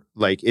fear,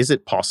 is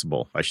it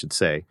possible, I should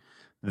say,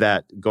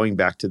 that going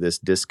back to this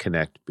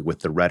disconnect with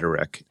the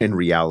rhetoric and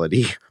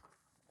reality,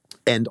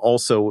 and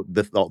also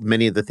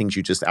many of the things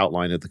you just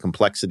outlined of the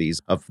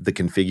complexities of the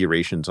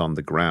configurations on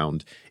the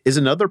ground, is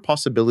another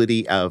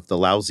possibility of the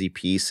lousy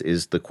peace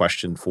is the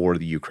question for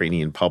the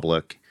Ukrainian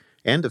public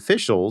and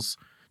officials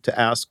to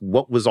ask,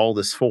 what was all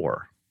this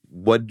for?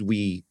 What did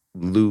we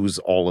lose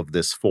all of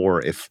this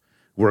for if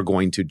we're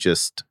going to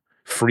just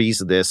freeze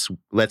this,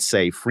 let's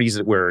say, freeze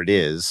it where it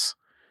is?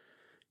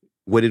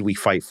 What did we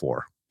fight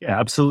for? Yeah,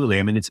 absolutely.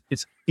 I mean,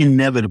 it's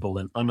inevitable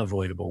and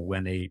unavoidable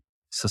when a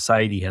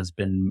society has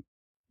been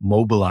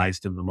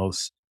mobilized in the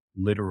most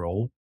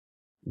literal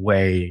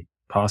way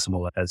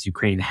possible, as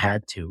Ukraine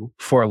had to,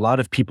 for a lot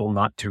of people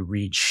not to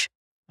reach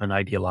an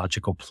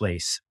ideological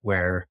place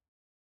where,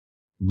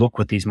 look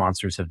what these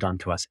monsters have done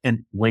to us.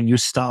 And when you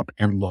stop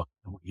and look,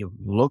 when you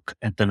look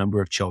at the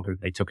number of children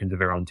they took into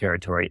their own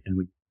territory, and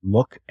we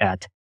look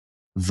at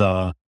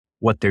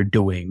what they're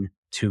doing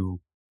to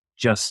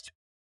just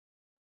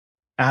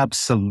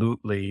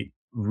absolutely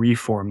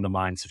reform the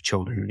minds of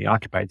children in the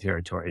occupied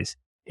territories,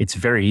 it's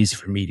very easy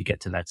for me to get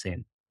to that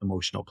same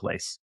emotional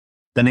place.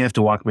 then I have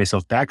to walk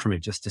myself back from it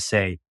just to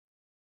say,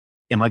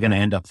 am I going to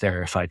end up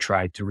there if I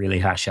try to really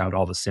hash out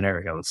all the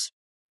scenarios?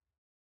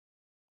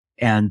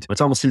 And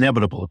it's almost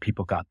inevitable that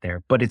people got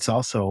there, but it's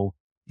also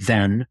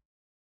then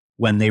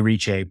when they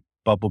reach a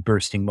bubble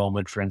bursting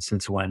moment, for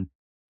instance, when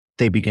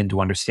they begin to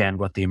understand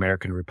what the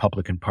American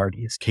Republican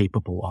Party is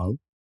capable of.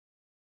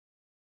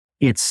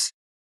 It's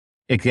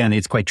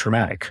quite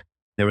traumatic.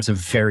 There was a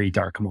very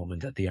dark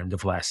moment at the end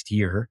of last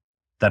year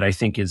that I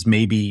think is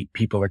maybe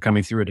people are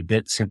coming through it a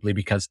bit simply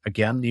because,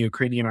 again, the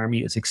Ukrainian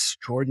army is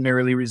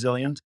extraordinarily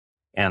resilient.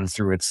 And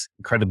through its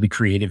incredibly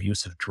creative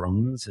use of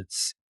drones,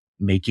 it's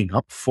making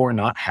up for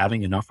not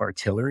having enough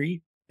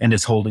artillery and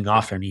is holding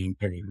off any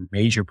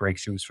major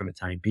breakthroughs for the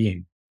time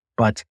being.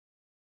 But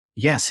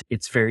yes,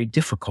 it's very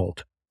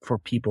difficult for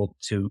people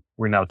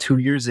we're now 2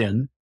 years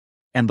in,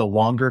 and the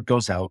longer it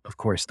goes out, of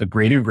course, the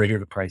greater and greater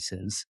the price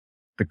is,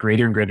 the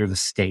greater and greater the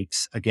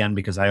stakes. Again,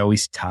 because I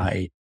always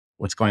tie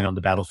what's going on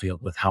the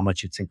battlefield with how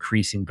much it's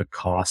increasing the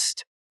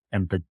cost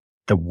and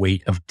the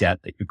weight of debt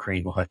that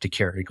Ukraine will have to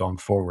carry going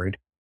forward.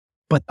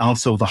 But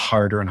also the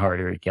harder and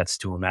harder it gets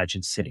to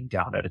imagine sitting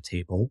down at a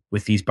table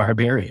with these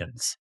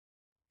barbarians.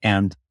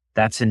 And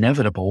that's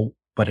inevitable,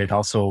 but it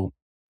also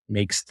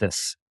makes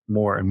this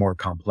more and more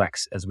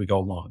complex as we go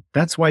along.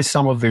 That's why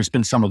there's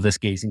been some of this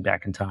gazing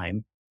back in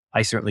time.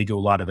 I certainly do a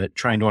lot of it,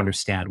 trying to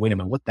understand, wait a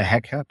minute, what the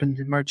heck happened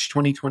in March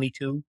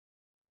 2022?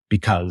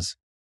 Because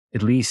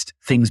at least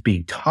things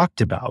being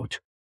talked about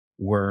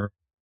were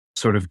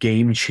sort of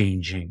game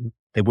changing.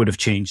 They would have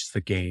changed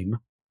the game,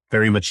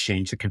 very much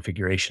changed the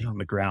configuration on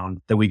the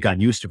ground that we've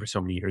gotten used to for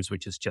so many years,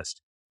 which is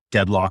just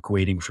deadlock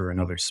waiting for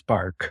another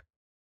spark.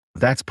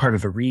 That's part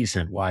of the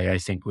reason why I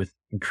think with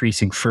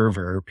increasing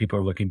fervor, people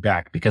are looking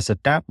back, because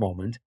at that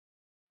moment,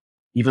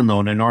 even though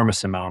an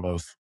enormous amount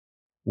of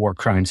war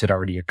crimes had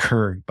already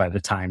occurred by the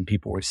time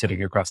people were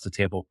sitting across the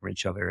table from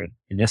each other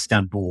in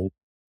Istanbul,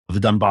 the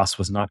Donbass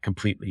was not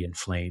completely in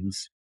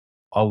flames.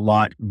 A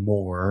lot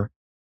more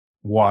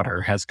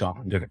water has gone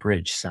under the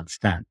bridge since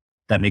then.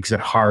 That makes it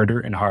harder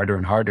and harder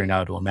and harder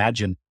now to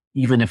imagine,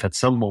 even if at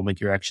some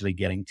moment you're actually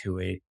getting to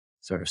a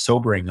sort of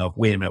sobering of,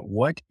 wait a minute,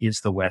 what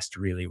is the West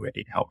really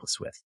ready to help us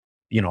with?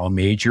 A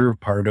major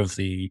part of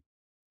the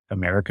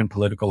American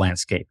political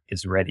landscape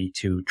is ready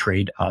to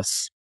trade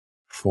us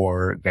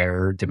for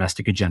their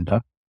domestic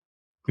agenda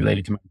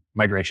related to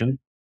migration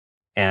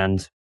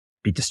and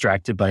be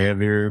distracted by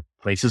other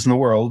places in the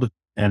world.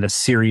 And a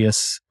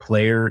serious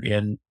player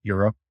in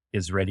Europe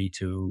is ready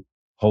to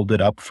hold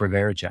it up for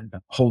their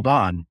agenda. Hold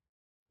on.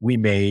 We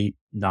may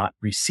not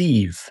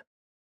receive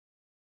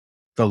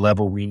the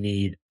level we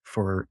need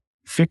for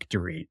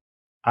victory.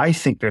 I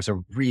think there's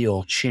a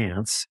real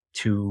chance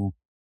to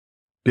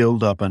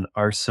build up an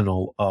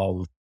arsenal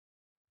of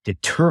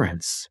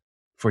deterrence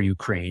for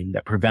Ukraine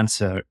that prevents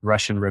a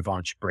Russian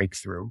revanche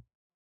breakthrough.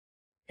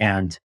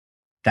 And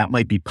that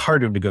might be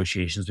part of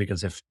negotiations,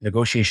 because if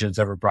negotiations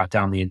ever brought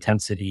down the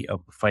intensity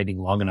of fighting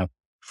long enough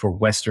for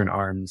Western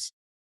arms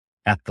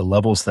at the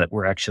levels that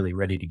we're actually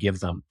ready to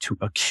give them to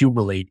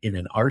accumulate in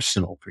an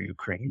arsenal for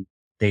Ukraine,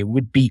 they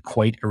would be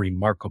quite a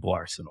remarkable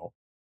arsenal.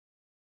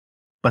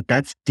 But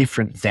that's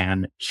different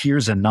than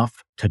here's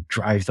enough to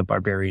drive the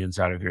barbarians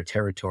out of your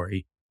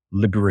territory,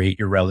 liberate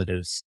your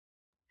relatives,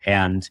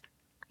 and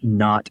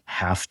not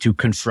have to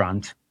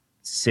confront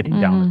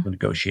sitting down at the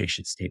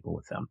negotiations table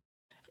with them.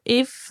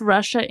 If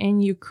Russia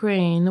and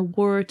Ukraine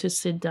were to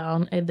sit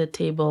down at the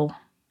table,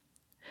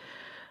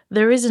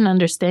 there is an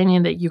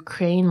understanding that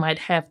Ukraine might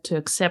have to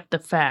accept the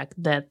fact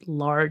that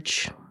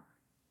large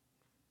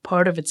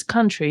part of its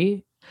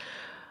country,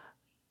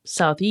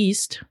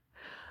 southeast,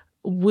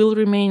 will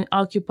remain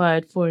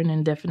occupied for an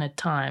indefinite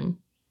time,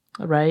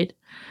 right?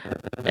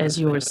 As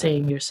you were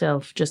saying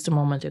yourself just a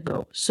moment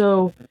ago.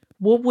 So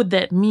what would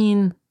that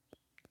mean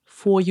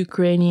for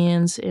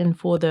Ukrainians and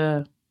for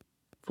the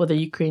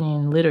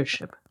Ukrainian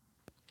leadership?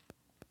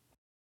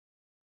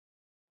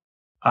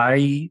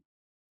 I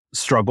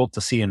struggle to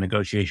see a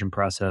negotiation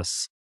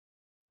process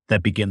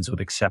that begins with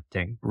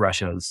accepting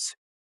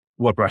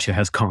what Russia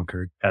has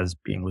conquered as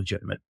being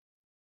legitimate.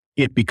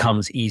 It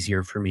becomes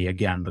easier for me,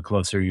 again, the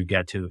closer you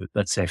get to,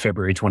 let's say,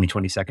 February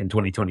 22nd,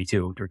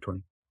 2022, or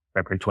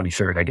February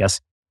 23rd, I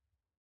guess.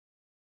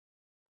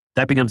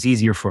 That becomes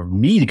easier for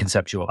me to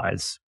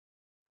conceptualize.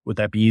 Would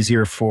that be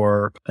easier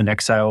for an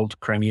exiled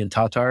Crimean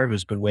Tatar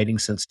who's been waiting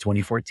since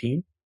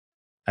 2014?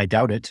 I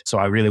doubt it. So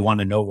I really want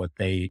to know what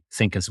they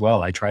think as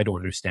well. I try to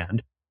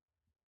understand.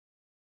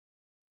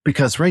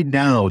 Because right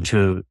now,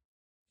 to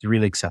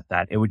really accept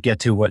that, it would get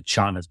to what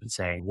Sean has been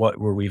saying. What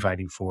were we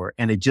fighting for?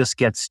 And it just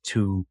gets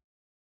to,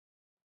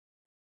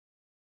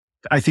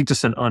 I think,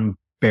 just an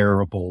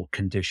unbearable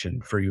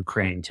condition for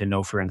Ukraine to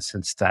know, for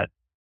instance, that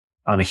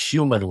on a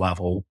human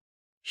level,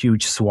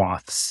 huge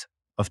swaths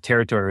of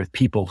territory with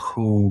people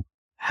who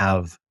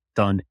have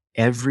done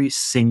every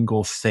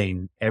single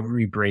thing,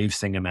 every brave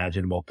thing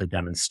imaginable to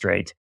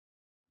demonstrate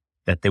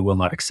that they will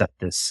not accept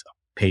this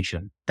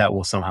occupation, that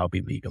will somehow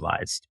be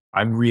legalized.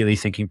 I'm really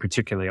thinking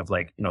particularly of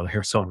the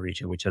Kherson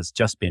region, which has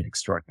just been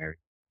extraordinary.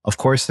 Of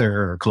course,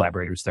 there are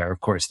collaborators there. Of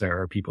course, there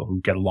are people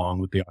who get along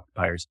with the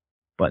occupiers.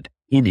 But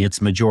in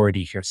its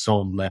majority,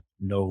 Kherson left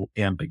no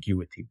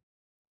ambiguity.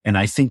 And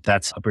I think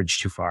that's a bridge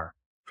too far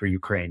for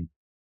Ukraine.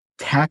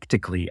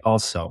 Tactically,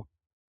 also,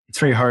 it's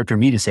very hard for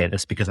me to say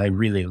this because I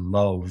really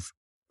love,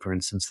 for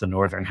instance, the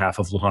northern half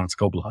of Luhansk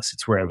Oblast.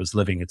 It's where I was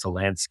living. It's a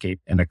landscape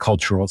and a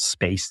cultural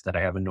space that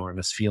I have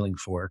enormous feeling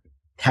for.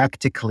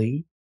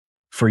 Tactically,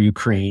 for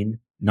Ukraine,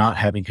 not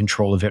having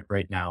control of it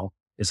right now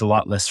is a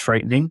lot less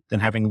frightening than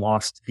having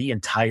lost the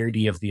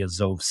entirety of the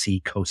Azov Sea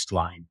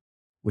coastline,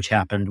 which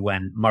happened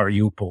when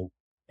Mariupol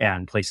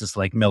and places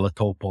like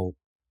Melitopol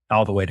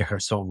all the way to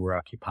Kherson were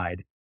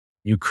occupied.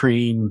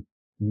 Ukraine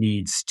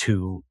needs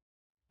to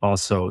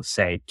also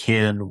say,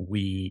 can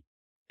we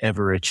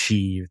ever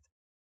achieve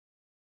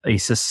a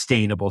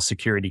sustainable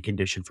security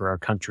condition for our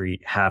country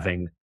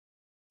having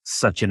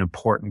such an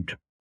important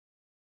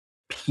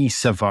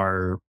piece of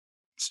our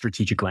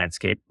strategic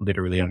landscape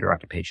literally under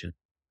occupation?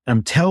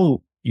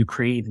 Until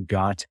Ukraine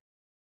got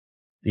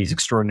these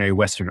extraordinary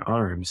Western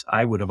arms,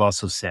 I would have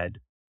also said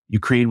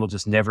Ukraine will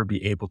just never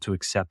be able to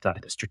accept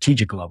at a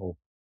strategic level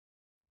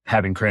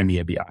having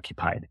Crimea be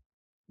occupied.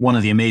 One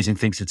of the amazing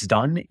things it's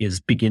done is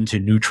begin to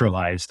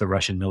neutralize the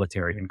Russian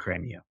military in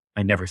Crimea.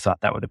 I never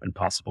thought that would have been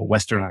possible.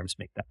 Western arms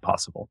make that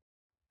possible.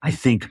 I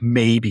think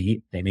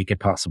maybe they make it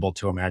possible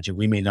to imagine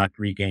we may not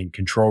regain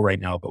control right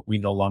now, but we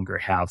no longer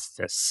have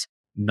this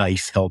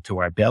knife held to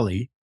our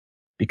belly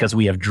because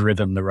we have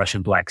driven the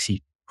Russian Black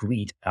Sea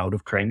fleet out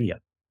of Crimea.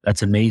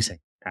 That's amazing,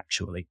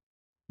 actually.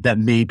 That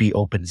maybe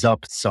opens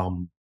up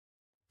some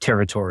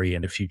territory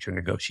in a future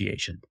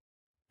negotiation.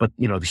 But,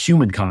 the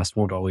human cost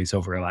won't always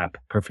overlap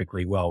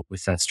perfectly well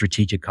with that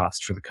strategic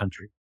cost for the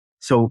country.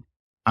 So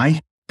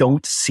I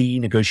don't see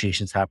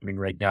negotiations happening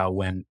right now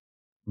when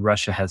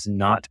Russia has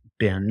not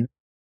been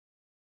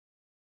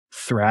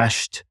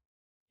thrashed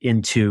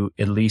into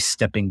at least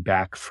stepping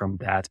back from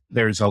that.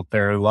 There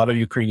are a lot of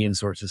Ukrainian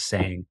sources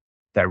saying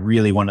that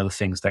really one of the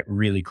things that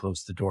really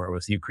closed the door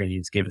was the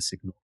Ukrainians gave a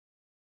signal.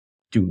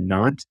 Do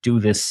not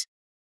do this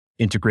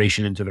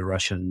integration into the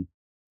Russian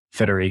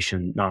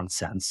Federation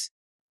nonsense.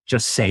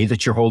 Just say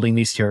that you're holding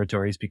these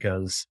territories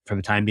because for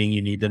the time being,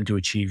 you need them to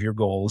achieve your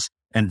goals,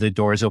 and the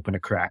doors open a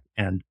crack.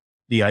 And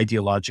the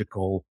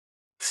ideological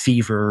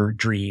fever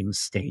dream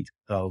state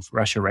of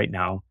Russia right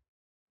now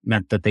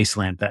meant that they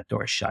slammed that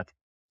door shut.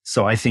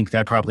 So I think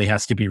that probably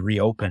has to be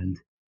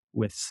reopened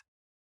with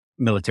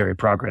military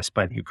progress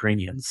by the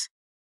Ukrainians.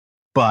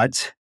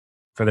 But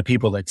for the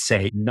people that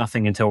say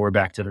nothing until we're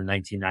back to the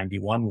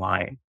 1991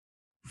 line,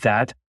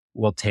 that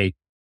will take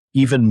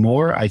even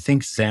more, I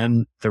think,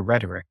 than the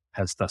rhetoric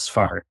has thus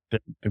far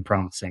been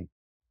promising.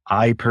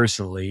 I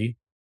personally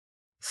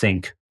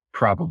think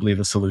probably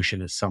the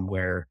solution is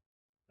somewhere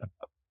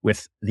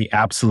with the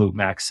absolute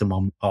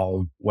maximum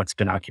of what's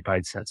been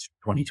occupied since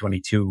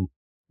 2022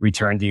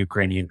 returned to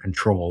Ukrainian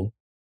control.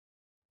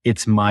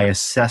 It's my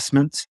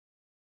assessment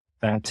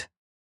that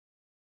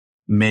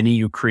many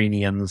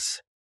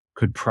Ukrainians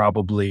could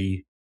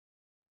probably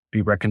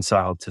be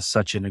reconciled to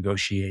such a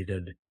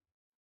negotiated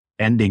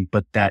ending,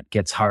 but that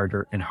gets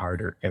harder and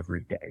harder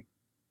every day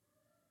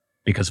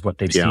because of what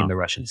they've seen the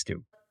Russians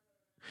do.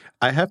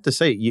 I have to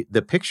say,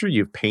 the picture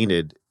you've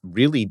painted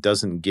really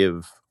doesn't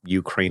give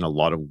Ukraine a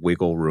lot of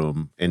wiggle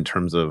room in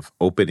terms of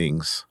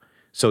openings.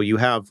 So you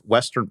have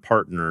Western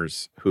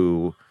partners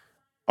who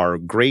are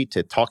great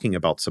at talking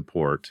about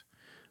support,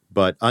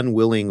 but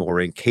unwilling or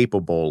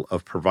incapable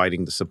of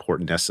providing the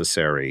support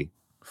necessary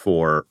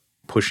for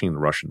pushing the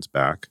Russians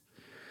back.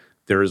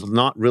 There is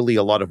not really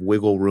a lot of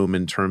wiggle room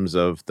in terms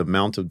of the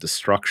amount of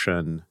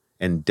destruction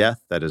and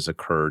death that has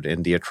occurred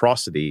and the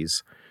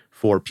atrocities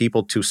for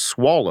people to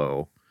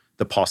swallow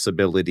the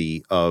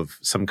possibility of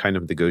some kind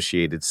of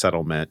negotiated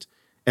settlement.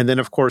 And then,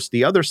 of course,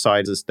 the other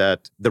side is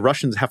that the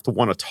Russians have to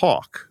want to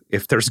talk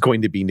if there's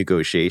going to be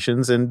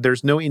negotiations, and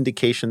there's no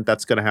indication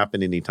that's going to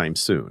happen anytime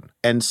soon.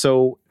 And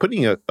so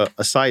putting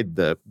aside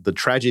the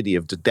tragedy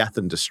of death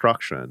and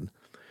destruction,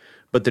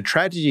 but the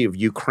tragedy of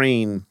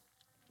Ukraine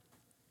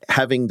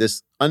having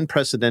this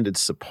unprecedented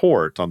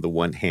support on the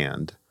one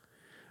hand,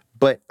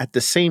 but at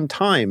the same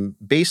time,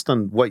 based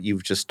on what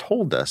you've just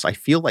told us, I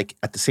feel like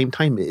at the same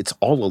time, it's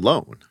all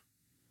alone.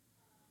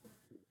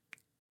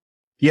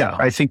 Yeah,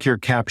 I think you're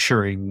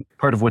capturing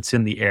part of what's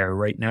in the air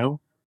right now.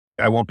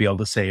 I won't be able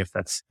to say if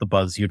that's the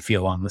buzz you'd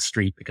feel on the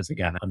street, because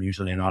again, I'm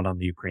usually not on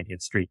the Ukrainian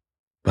street,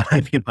 but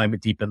I'm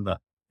deep in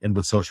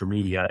the social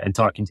media and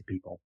talking to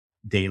people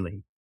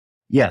daily.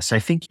 Yes, I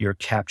think you're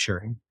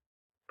capturing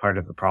part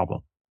of the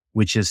problem,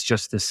 which is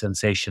just this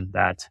sensation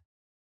that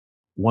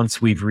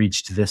once we've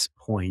reached this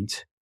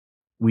point,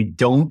 we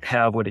don't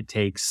have what it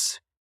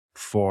takes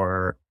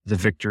for the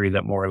victory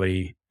that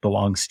morally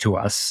belongs to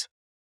us.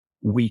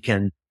 We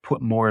can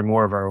put more and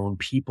more of our own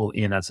people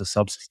in as a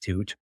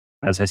substitute.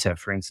 As I said,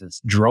 for instance,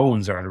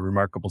 drones are a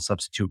remarkable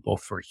substitute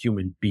both for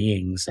human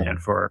beings and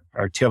for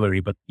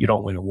artillery, but you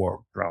don't win a war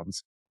with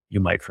drones.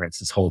 You might, for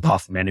instance, hold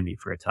off an enemy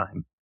for a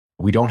time.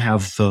 We don't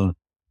have the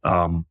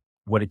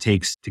what it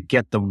takes to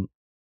get the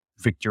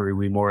victory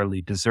we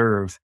morally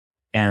deserve.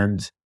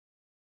 And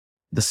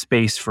the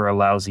space for a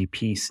lousy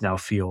peace now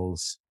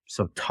feels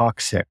so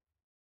toxic.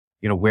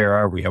 Where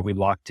are we? Are we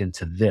locked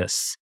into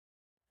this?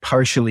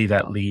 Partially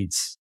that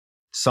leads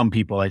some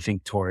people, I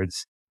think,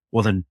 towards,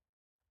 well, then,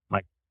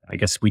 like, I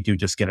guess we do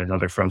just get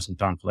another frozen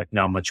conflict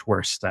now, much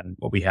worse than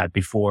what we had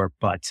before.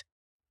 But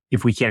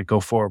if we can't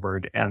go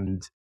forward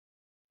and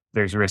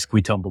there's a risk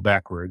we tumble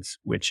backwards,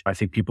 which I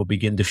think people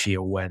begin to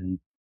feel when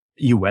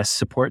US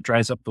support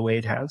dries up the way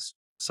it has.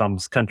 Some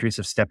countries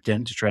have stepped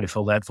in to try to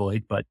fill that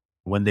void, but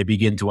when they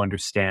begin to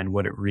understand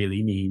what it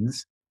really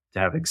means to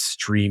have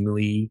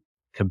extremely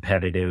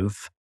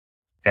competitive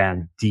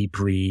and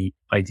deeply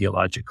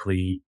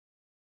ideologically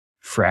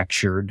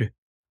fractured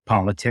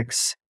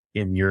politics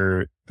in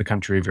the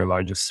country of your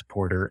largest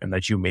supporter, and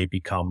that you may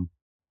become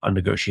a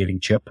negotiating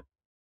chip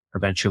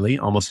eventually,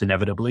 almost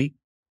inevitably.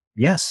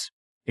 Yes,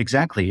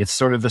 exactly. It's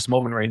sort of this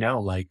moment right now,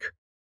 like,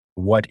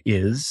 what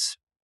is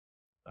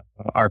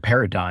our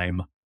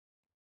paradigm?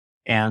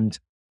 And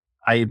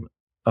I'm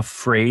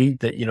afraid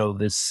that,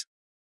 this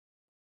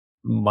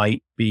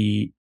might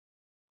be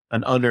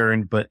an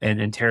unearned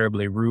and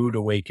terribly rude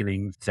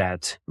awakening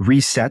that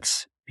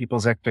resets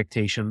people's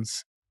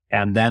expectations.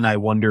 And then I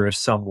wonder if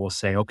some will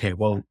say, okay,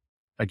 well,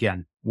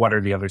 again, what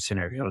are the other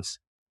scenarios?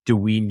 Do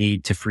we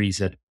need to freeze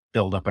it,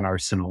 build up an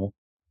arsenal?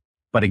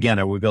 But again,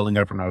 are we building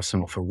up an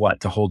arsenal for what?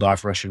 To hold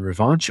off Russian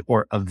revanche,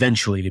 or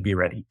eventually to be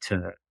ready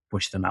to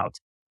push them out?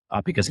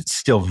 Because it's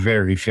still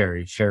very,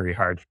 very, very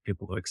hard for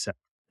people to accept,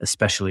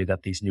 especially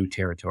that these new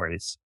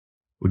territories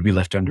would be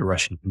left under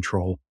Russian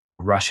control.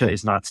 Russia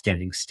is not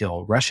standing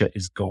still. Russia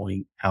is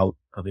going out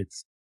of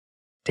its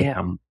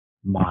damn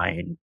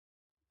mind.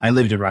 I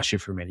lived in Russia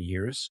for many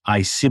years.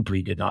 I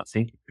simply did not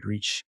think it could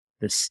reach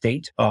the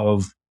state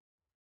of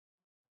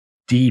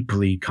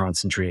deeply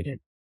concentrated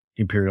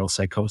imperial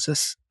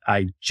psychosis.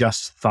 I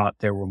just thought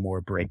there were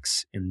more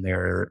breaks in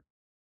their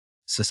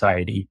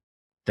society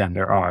than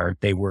there are.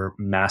 They were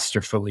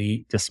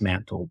masterfully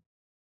dismantled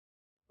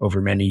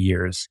over many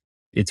years.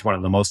 It's one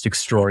of the most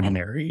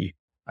extraordinary,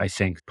 I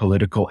think,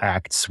 political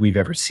acts we've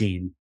ever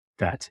seen,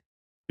 that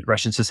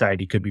Russian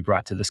society could be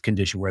brought to this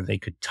condition where they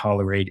could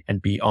tolerate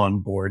and be on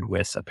board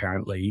with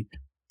apparently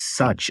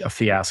such a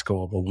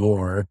fiasco of a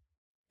war.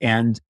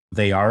 And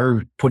they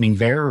are putting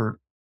their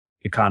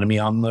economy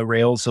on the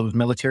rails of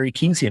military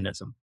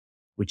Keynesianism,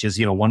 which is,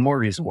 one more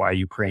reason why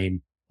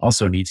Ukraine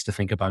also needs to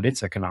think about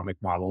its economic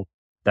model.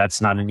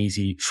 That's not an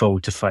easy foe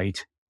to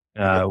fight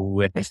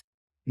with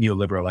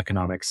neoliberal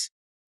economics.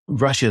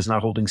 Russia is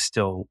not holding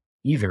still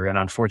either, and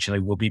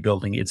unfortunately will be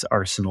building its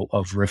arsenal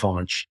of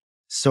revanche.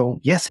 So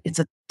yes, it's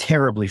a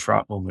terribly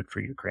fraught moment for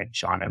Ukraine,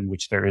 Sean, in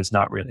which there is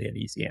not really an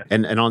easy answer.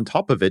 And on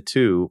top of it,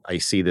 too, I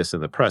see this in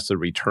the press, a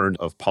return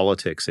of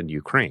politics in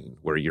Ukraine,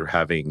 where you're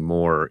having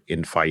more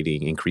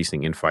infighting,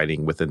 increasing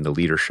infighting within the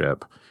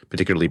leadership,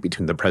 particularly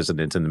between the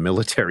president and the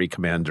military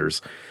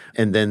commanders.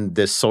 And then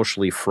this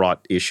socially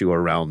fraught issue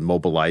around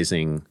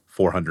mobilizing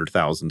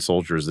 400,000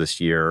 soldiers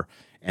this year,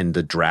 and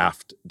the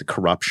draft, the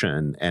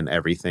corruption and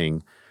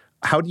everything.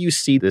 How do you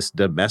see this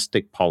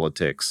domestic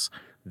politics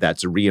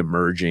that's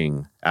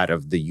reemerging out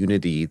of the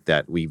unity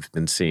that we've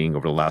been seeing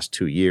over the last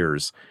 2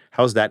 years?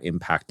 How's that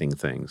impacting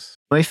things?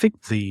 I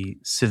think the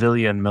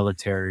civilian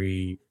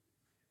military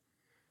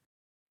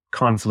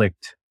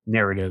conflict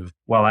narrative,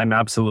 while I'm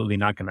absolutely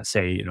not going to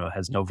say, it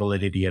has no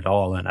validity at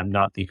all, and I'm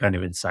not the kind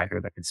of insider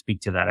that can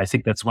speak to that. I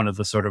think that's one of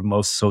the sort of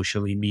most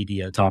socially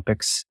media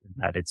topics,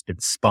 that it's been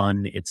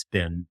spun, it's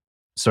been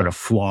sort of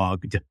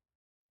flogged.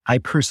 I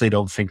personally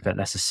don't think that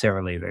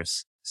necessarily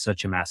there's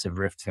such a massive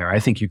rift there. I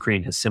think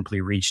Ukraine has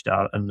simply reached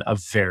a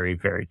very,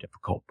 very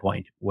difficult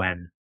point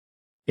when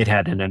it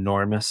had an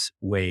enormous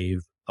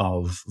wave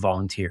of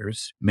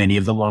volunteers. Many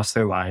of them lost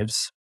their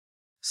lives.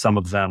 Some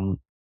of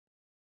them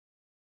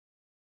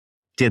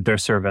did their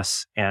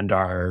service and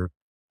are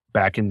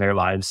back in their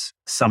lives.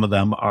 Some of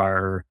them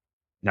are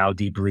now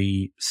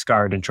deeply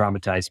scarred and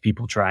traumatized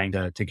people trying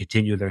to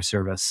continue their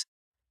service.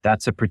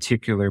 That's a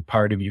particular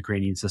part of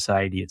Ukrainian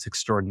society. It's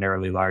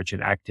extraordinarily large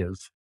and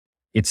active.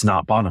 It's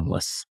not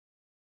bottomless.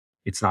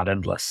 It's not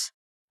endless.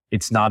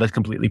 It's not a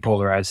completely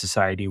polarized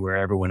society where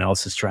everyone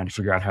else is trying to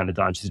figure out how to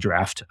dodge the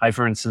draft. I,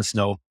 for instance,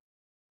 know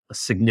a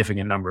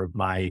significant number of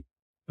my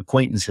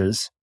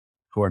acquaintances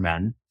who are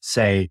men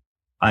say,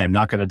 I am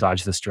not going to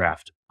dodge this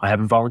draft. I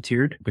haven't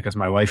volunteered because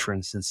my wife, for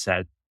instance,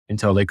 said,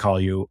 until they call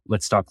you,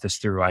 let's talk this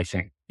through. I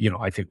think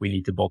we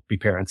need to both be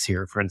parents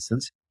here, for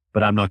instance,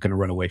 but I'm not going to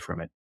run away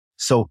from it.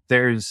 So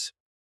there's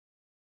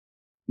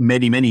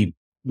many, many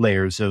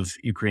layers of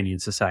Ukrainian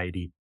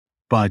society,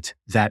 but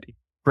that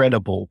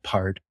incredible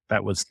part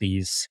that was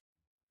these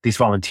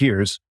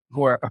volunteers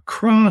who are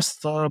across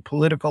the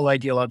political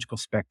ideological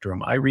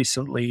spectrum. I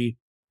recently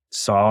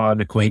saw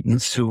an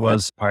acquaintance who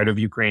was part of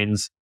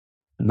Ukraine's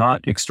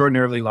not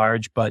extraordinarily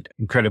large, but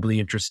incredibly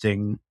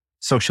interesting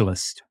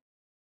socialist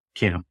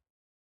camp.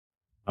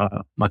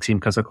 Maxim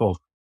Kazakov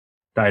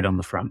died on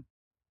the front.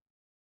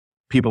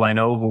 People I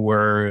know who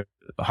were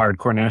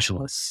hardcore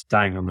nationalists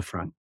dying on the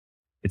front.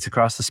 It's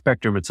across the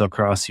spectrum. It's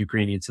across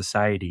Ukrainian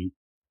society,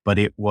 but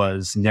it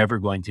was never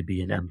going to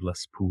be an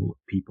endless pool of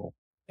people.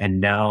 and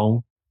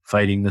now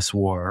fighting this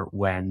war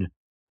when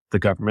the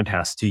government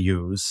has to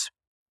use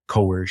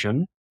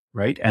coercion,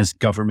 right? As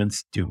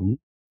governments do,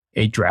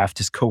 a draft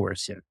is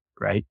coercive,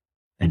 right?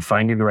 And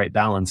finding the right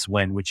balance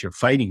when what you're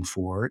fighting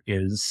for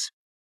is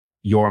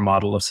your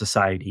model of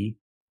society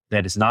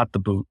that is not the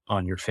boot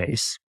on your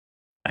face.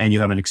 And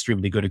you have an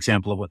extremely good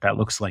example of what that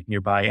looks like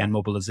nearby. And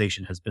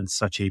mobilization has been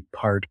such a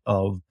part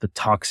of the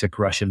toxic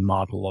Russian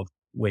model of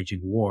waging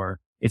war.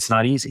 It's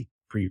not easy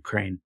for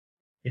Ukraine.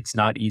 It's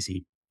not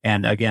easy.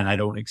 And again, I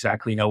don't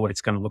exactly know what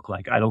it's going to look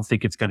like. I don't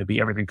think it's going to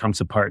be everything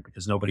comes apart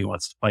because nobody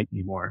wants to fight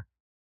anymore.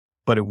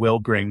 But it will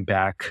bring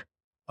back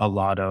a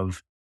lot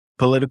of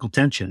political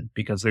tension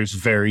because there's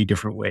very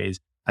different ways.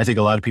 I think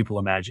a lot of people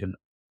imagine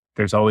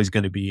there's always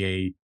going to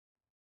be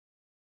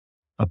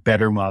a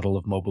better model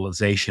of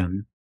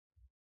mobilization.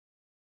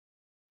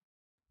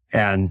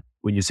 And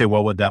when you say,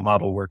 well, would that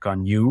model work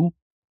on you?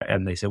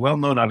 And they say, well,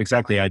 no, not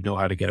exactly. I'd know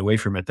how to get away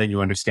from it. Then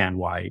you understand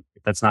why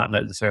that's not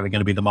necessarily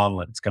going to be the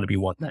model. It's going to be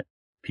one that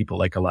people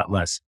like a lot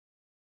less.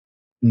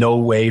 No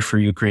way for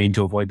Ukraine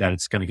to avoid that.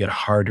 It's going to get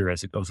harder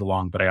as it goes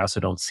along. But I also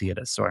don't see it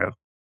as sort of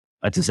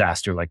a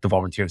disaster like the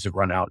volunteers have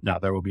run out. Now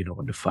there will be no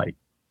one to fight.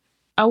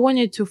 I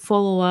wanted to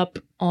follow up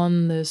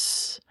on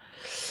this.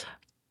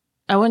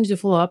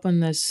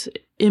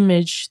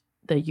 Image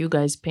that you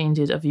guys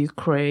painted of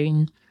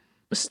Ukraine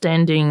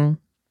standing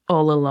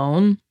all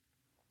alone,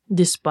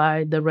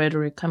 despite the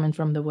rhetoric coming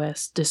from the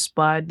West,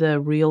 despite the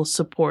real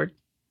support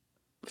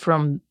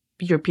from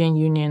European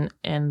Union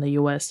and the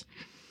US.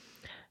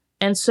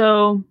 And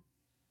so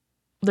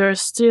there are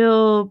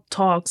still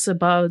talks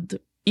about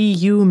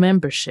EU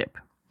membership,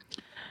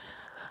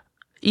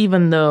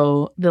 even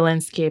though the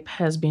landscape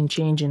has been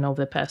changing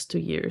over the past 2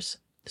 years.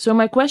 So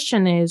my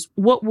question is,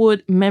 what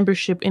would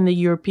membership in the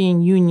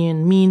European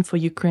Union mean for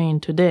Ukraine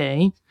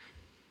today?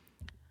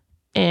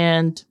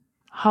 And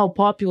how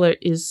popular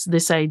is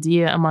this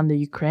idea among the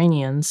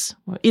Ukrainians?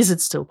 Or is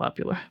it still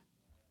popular?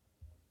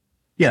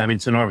 Yeah, I mean,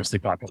 it's enormously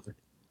popular.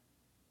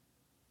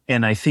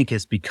 And I think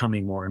it's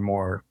becoming more and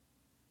more,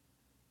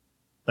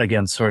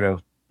 again, sort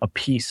of a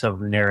piece of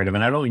narrative.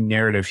 And I don't mean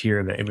narrative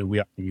here that, I mean, we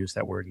often use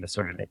that word in a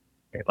sort of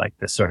like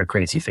this sort of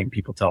crazy thing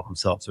people tell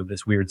themselves or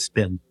this weird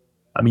spin.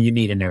 I mean, you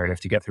need a narrative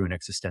to get through an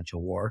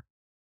existential war,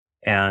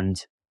 and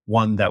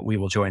one that we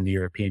will join the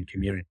European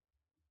community,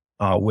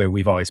 where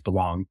we've always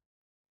belonged,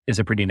 is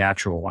a pretty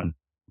natural one.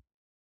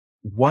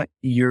 What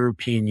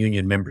European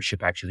Union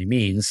membership actually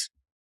means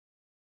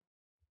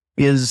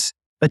is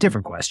a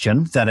different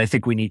question that I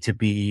think we need to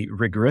be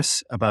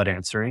rigorous about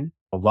answering.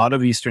 A lot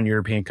of Eastern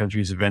European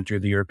countries have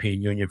entered the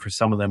European Union. For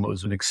some of them, it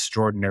was an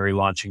extraordinary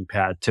launching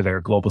pad to their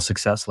global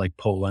success, like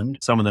Poland.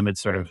 Some of them had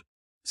sort of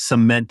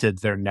cemented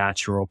their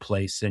natural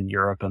place in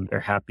Europe, and they're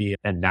happy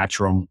and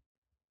natural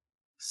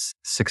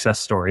success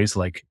stories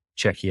like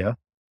Czechia.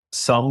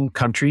 Some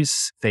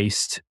countries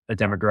faced a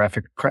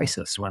demographic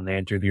crisis when they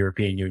entered the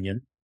European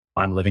Union.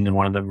 I'm living in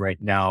one of them right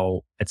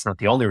now. It's not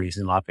the only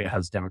reason Latvia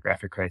has a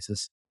demographic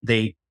crisis.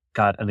 They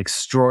got an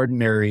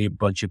extraordinary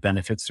bunch of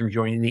benefits through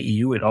joining the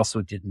EU. It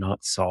also did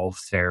not solve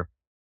their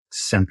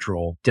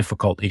central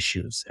difficult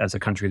issues as a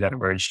country that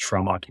emerged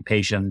from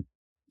occupation,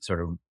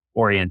 sort of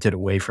oriented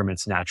away from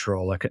its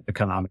natural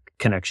economic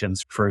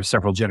connections for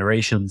several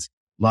generations.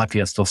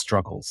 Latvia still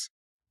struggles.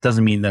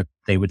 Doesn't mean that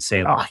they would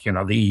say,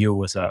 the EU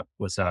was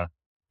a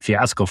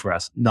fiasco for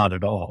us. Not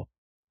at all.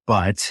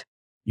 But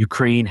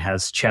Ukraine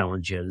has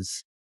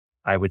challenges,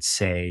 I would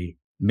say,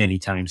 many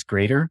times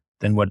greater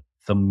than what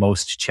the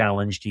most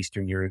challenged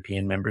Eastern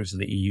European members of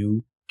the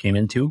EU came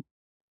into.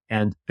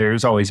 And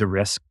there's always a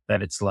risk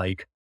that it's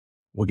like,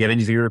 we'll get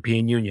into the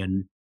European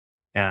Union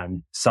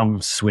and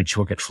some switch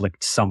will get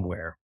flicked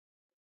somewhere.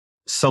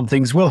 Some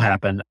things will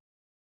happen.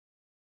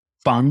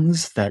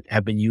 Funds that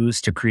have been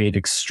used to create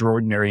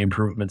extraordinary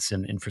improvements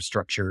in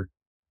infrastructure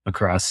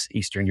across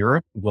Eastern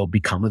Europe will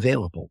become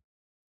available.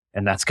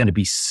 And that's going to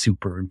be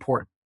super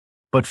important.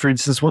 But for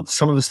instance,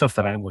 some of the stuff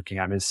that I'm looking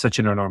at is such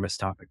an enormous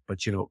topic. But,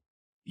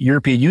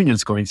 European Union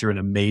is going through an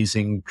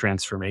amazing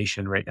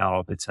transformation right now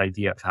of its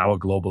idea of how a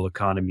global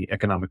economy,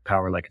 economic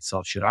power like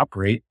itself should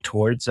operate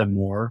towards a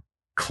more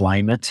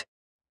climate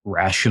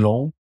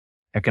rational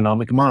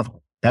economic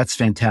model. That's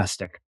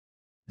fantastic.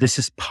 This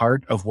is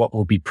part of what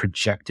will be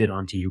projected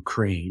onto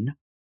Ukraine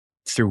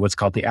through what's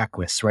called the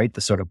acquis, right?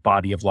 The sort of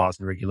body of laws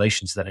and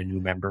regulations that a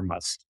new member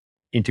must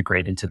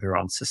integrate into their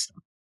own system.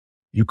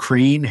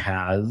 Ukraine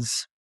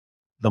has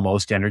the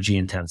most energy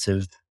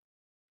intensive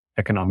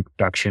economic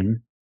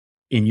production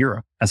in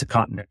Europe as a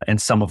continent and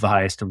some of the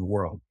highest in the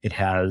world. It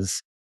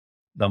has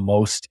the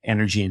most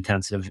energy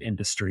intensive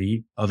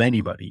industry of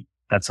anybody.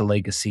 That's a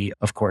legacy,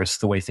 of course,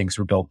 the way things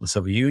were built in the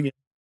Soviet Union.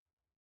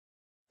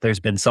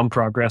 There's been some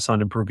progress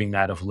on improving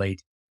that of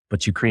late,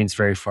 but Ukraine's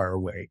very far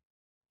away.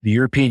 The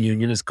European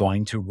Union is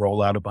going to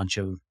roll out a bunch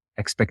of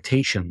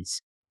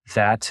expectations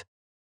that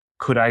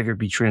could either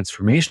be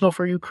transformational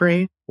for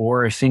Ukraine,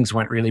 or if things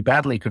went really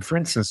badly, could, for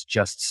instance,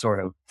 just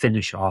sort of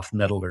finish off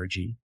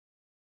metallurgy,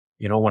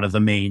 one of the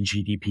main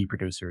GDP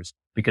producers,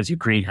 because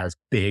Ukraine has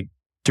big,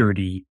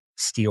 dirty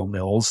steel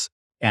mills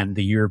And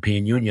the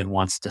European Union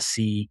wants to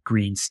see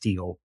green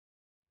steel,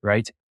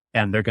 right?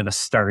 And they're going to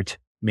start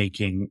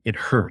making it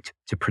hurt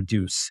to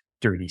produce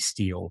dirty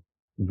steel.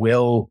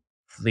 Will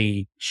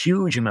the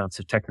huge amounts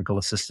of technical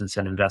assistance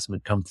and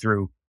investment come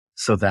through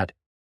so that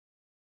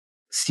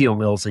steel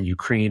mills in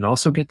Ukraine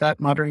also get that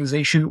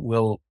modernization?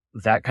 Will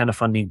that kind of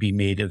funding be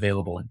made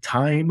available in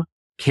time?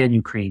 Can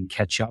Ukraine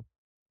catch up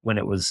when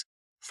it was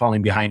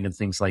falling behind in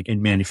things like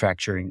in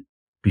manufacturing?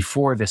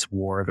 Before this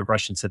war, the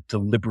Russians had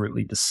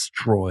deliberately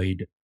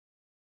destroyed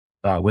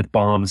with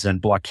bombs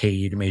and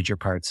blockade major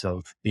parts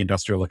of the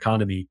industrial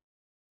economy.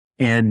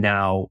 And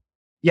now,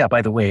 yeah,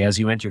 by the way, as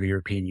you enter the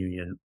European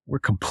Union, we're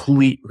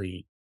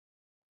completely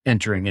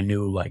entering a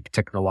new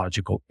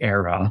technological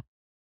era.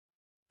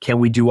 Can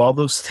we do all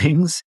those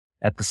things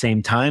at the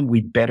same time?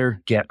 We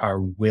better get our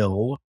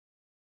will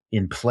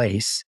in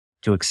place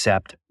to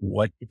accept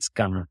what it's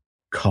going to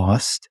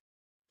cost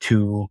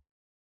to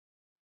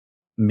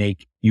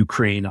make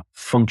Ukraine a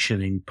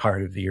functioning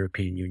part of the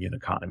European Union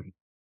economy.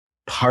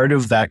 Part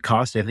of that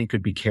cost, I think,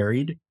 could be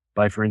carried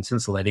by, for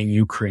instance, letting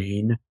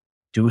Ukraine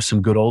do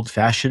some good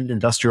old-fashioned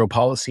industrial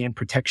policy and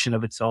protection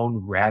of its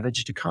own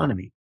ravaged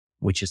economy,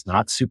 which is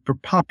not super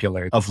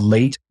popular. Of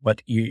late,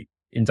 what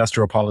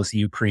industrial policy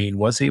Ukraine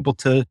was able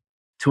to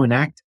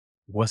enact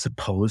was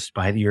opposed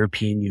by the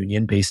European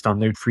Union based on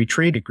their free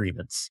trade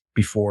agreements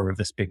before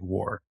this big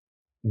war.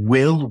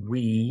 Will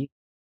we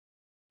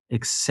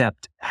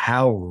accept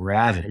how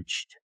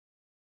ravaged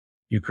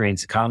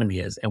Ukraine's economy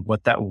is and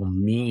what that will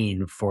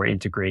mean for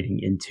integrating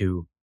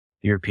into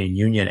the European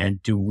Union?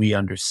 And do we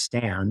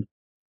understand?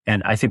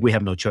 And I think we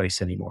have no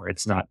choice anymore.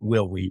 It's not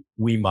will we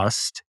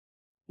must,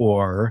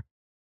 or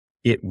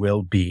it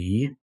will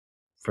be,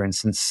 for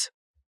instance,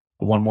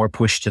 one more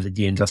push to the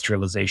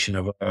deindustrialization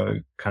of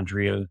a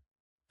country of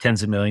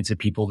tens of millions of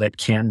people that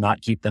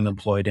cannot keep them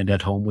employed and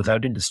at home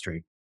without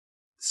industry.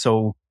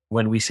 So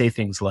when we say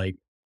things like,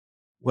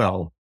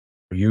 well,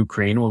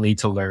 Ukraine will need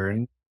to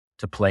learn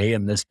to play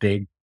in this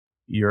big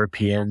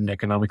European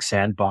economic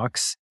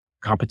sandbox.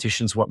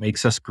 Competition's what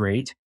makes us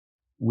great.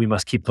 We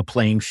must keep the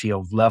playing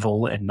field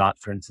level and not,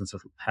 for instance,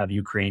 have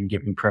Ukraine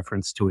giving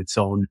preference to its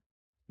own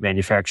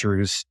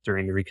manufacturers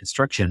during the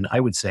reconstruction. I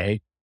would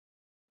say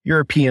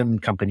European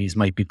companies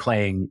might be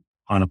playing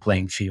on a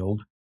playing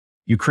field.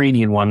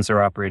 Ukrainian ones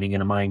are operating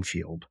in a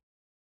minefield,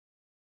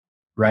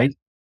 right?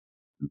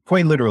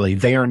 Quite literally,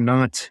 they are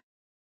not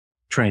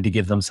trying to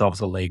give themselves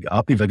a leg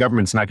up. If the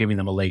government's not giving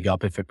them a leg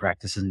up, if it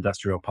practices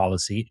industrial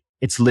policy,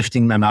 it's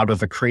lifting them out of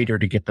the crater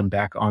to get them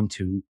back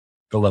onto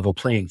the level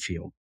playing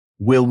field.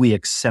 Will we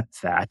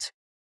accept that?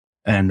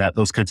 And that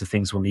those kinds of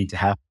things will need to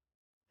happen?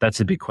 That's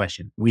a big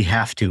question. We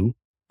have to,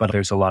 but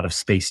there's a lot of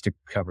space to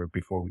cover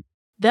before we.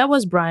 That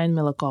was Brian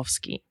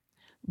Milakovsky.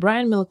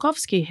 Brian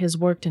Milakovsky has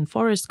worked in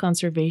forest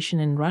conservation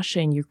in Russia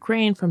and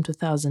Ukraine from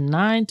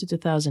 2009 to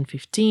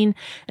 2015,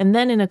 and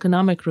then in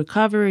economic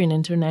recovery and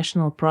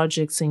international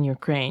projects in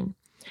Ukraine.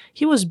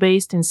 He was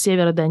based in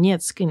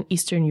Severodonetsk in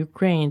eastern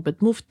Ukraine, but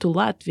moved to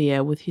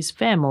Latvia with his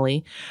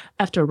family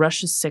after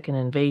Russia's second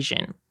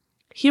invasion.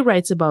 He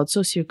writes about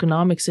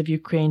socioeconomics of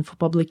Ukraine for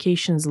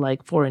publications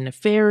like Foreign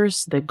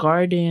Affairs, The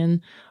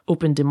Guardian,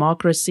 Open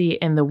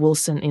Democracy, and the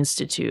Wilson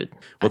Institute.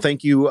 Well,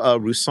 thank you,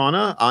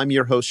 Rusana. I'm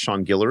your host,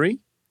 Sean Guillory.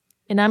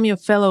 And I'm your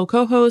fellow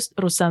co-host,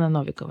 Rusana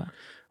Novikova.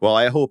 Well,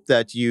 I hope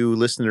that you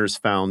listeners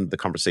found the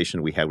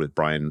conversation we had with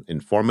Brian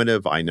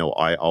informative. I know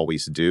I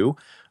always do.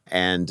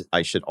 And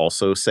I should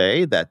also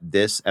say that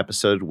this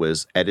episode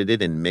was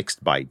edited and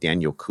mixed by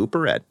Daniel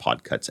Cooper at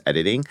Podcuts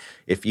Editing.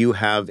 If you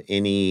have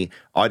any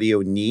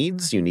audio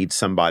needs, you need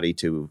somebody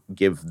to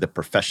give the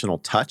professional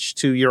touch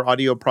to your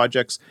audio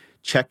projects,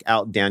 check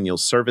out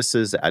Daniel's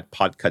services at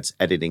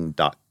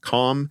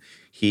podcutsediting.com.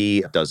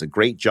 He does a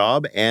great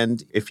job.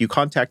 And if you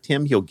contact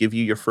him, he'll give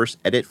you your first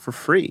edit for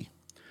free.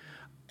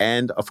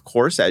 And of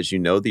course, as you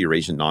know, the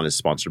Eurasian Non is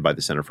sponsored by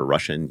the Center for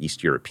Russian,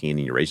 East European,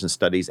 and Eurasian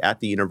Studies at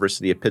the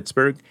University of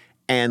Pittsburgh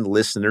and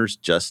listeners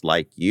just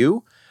like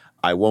you.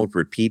 I won't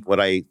repeat what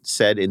I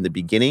said in the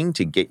beginning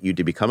to get you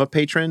to become a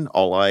patron.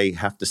 All I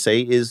have to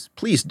say is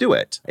please do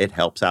it. It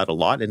helps out a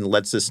lot and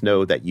lets us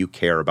know that you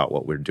care about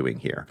what we're doing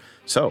here.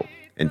 So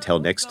until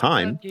next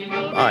time,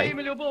 bye.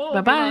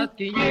 Bye-bye.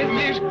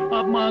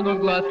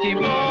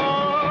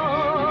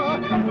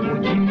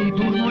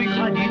 Дурной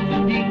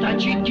ходил и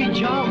точить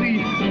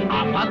кичавы,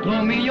 а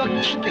потом ее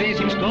к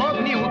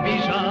 300 не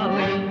убежал.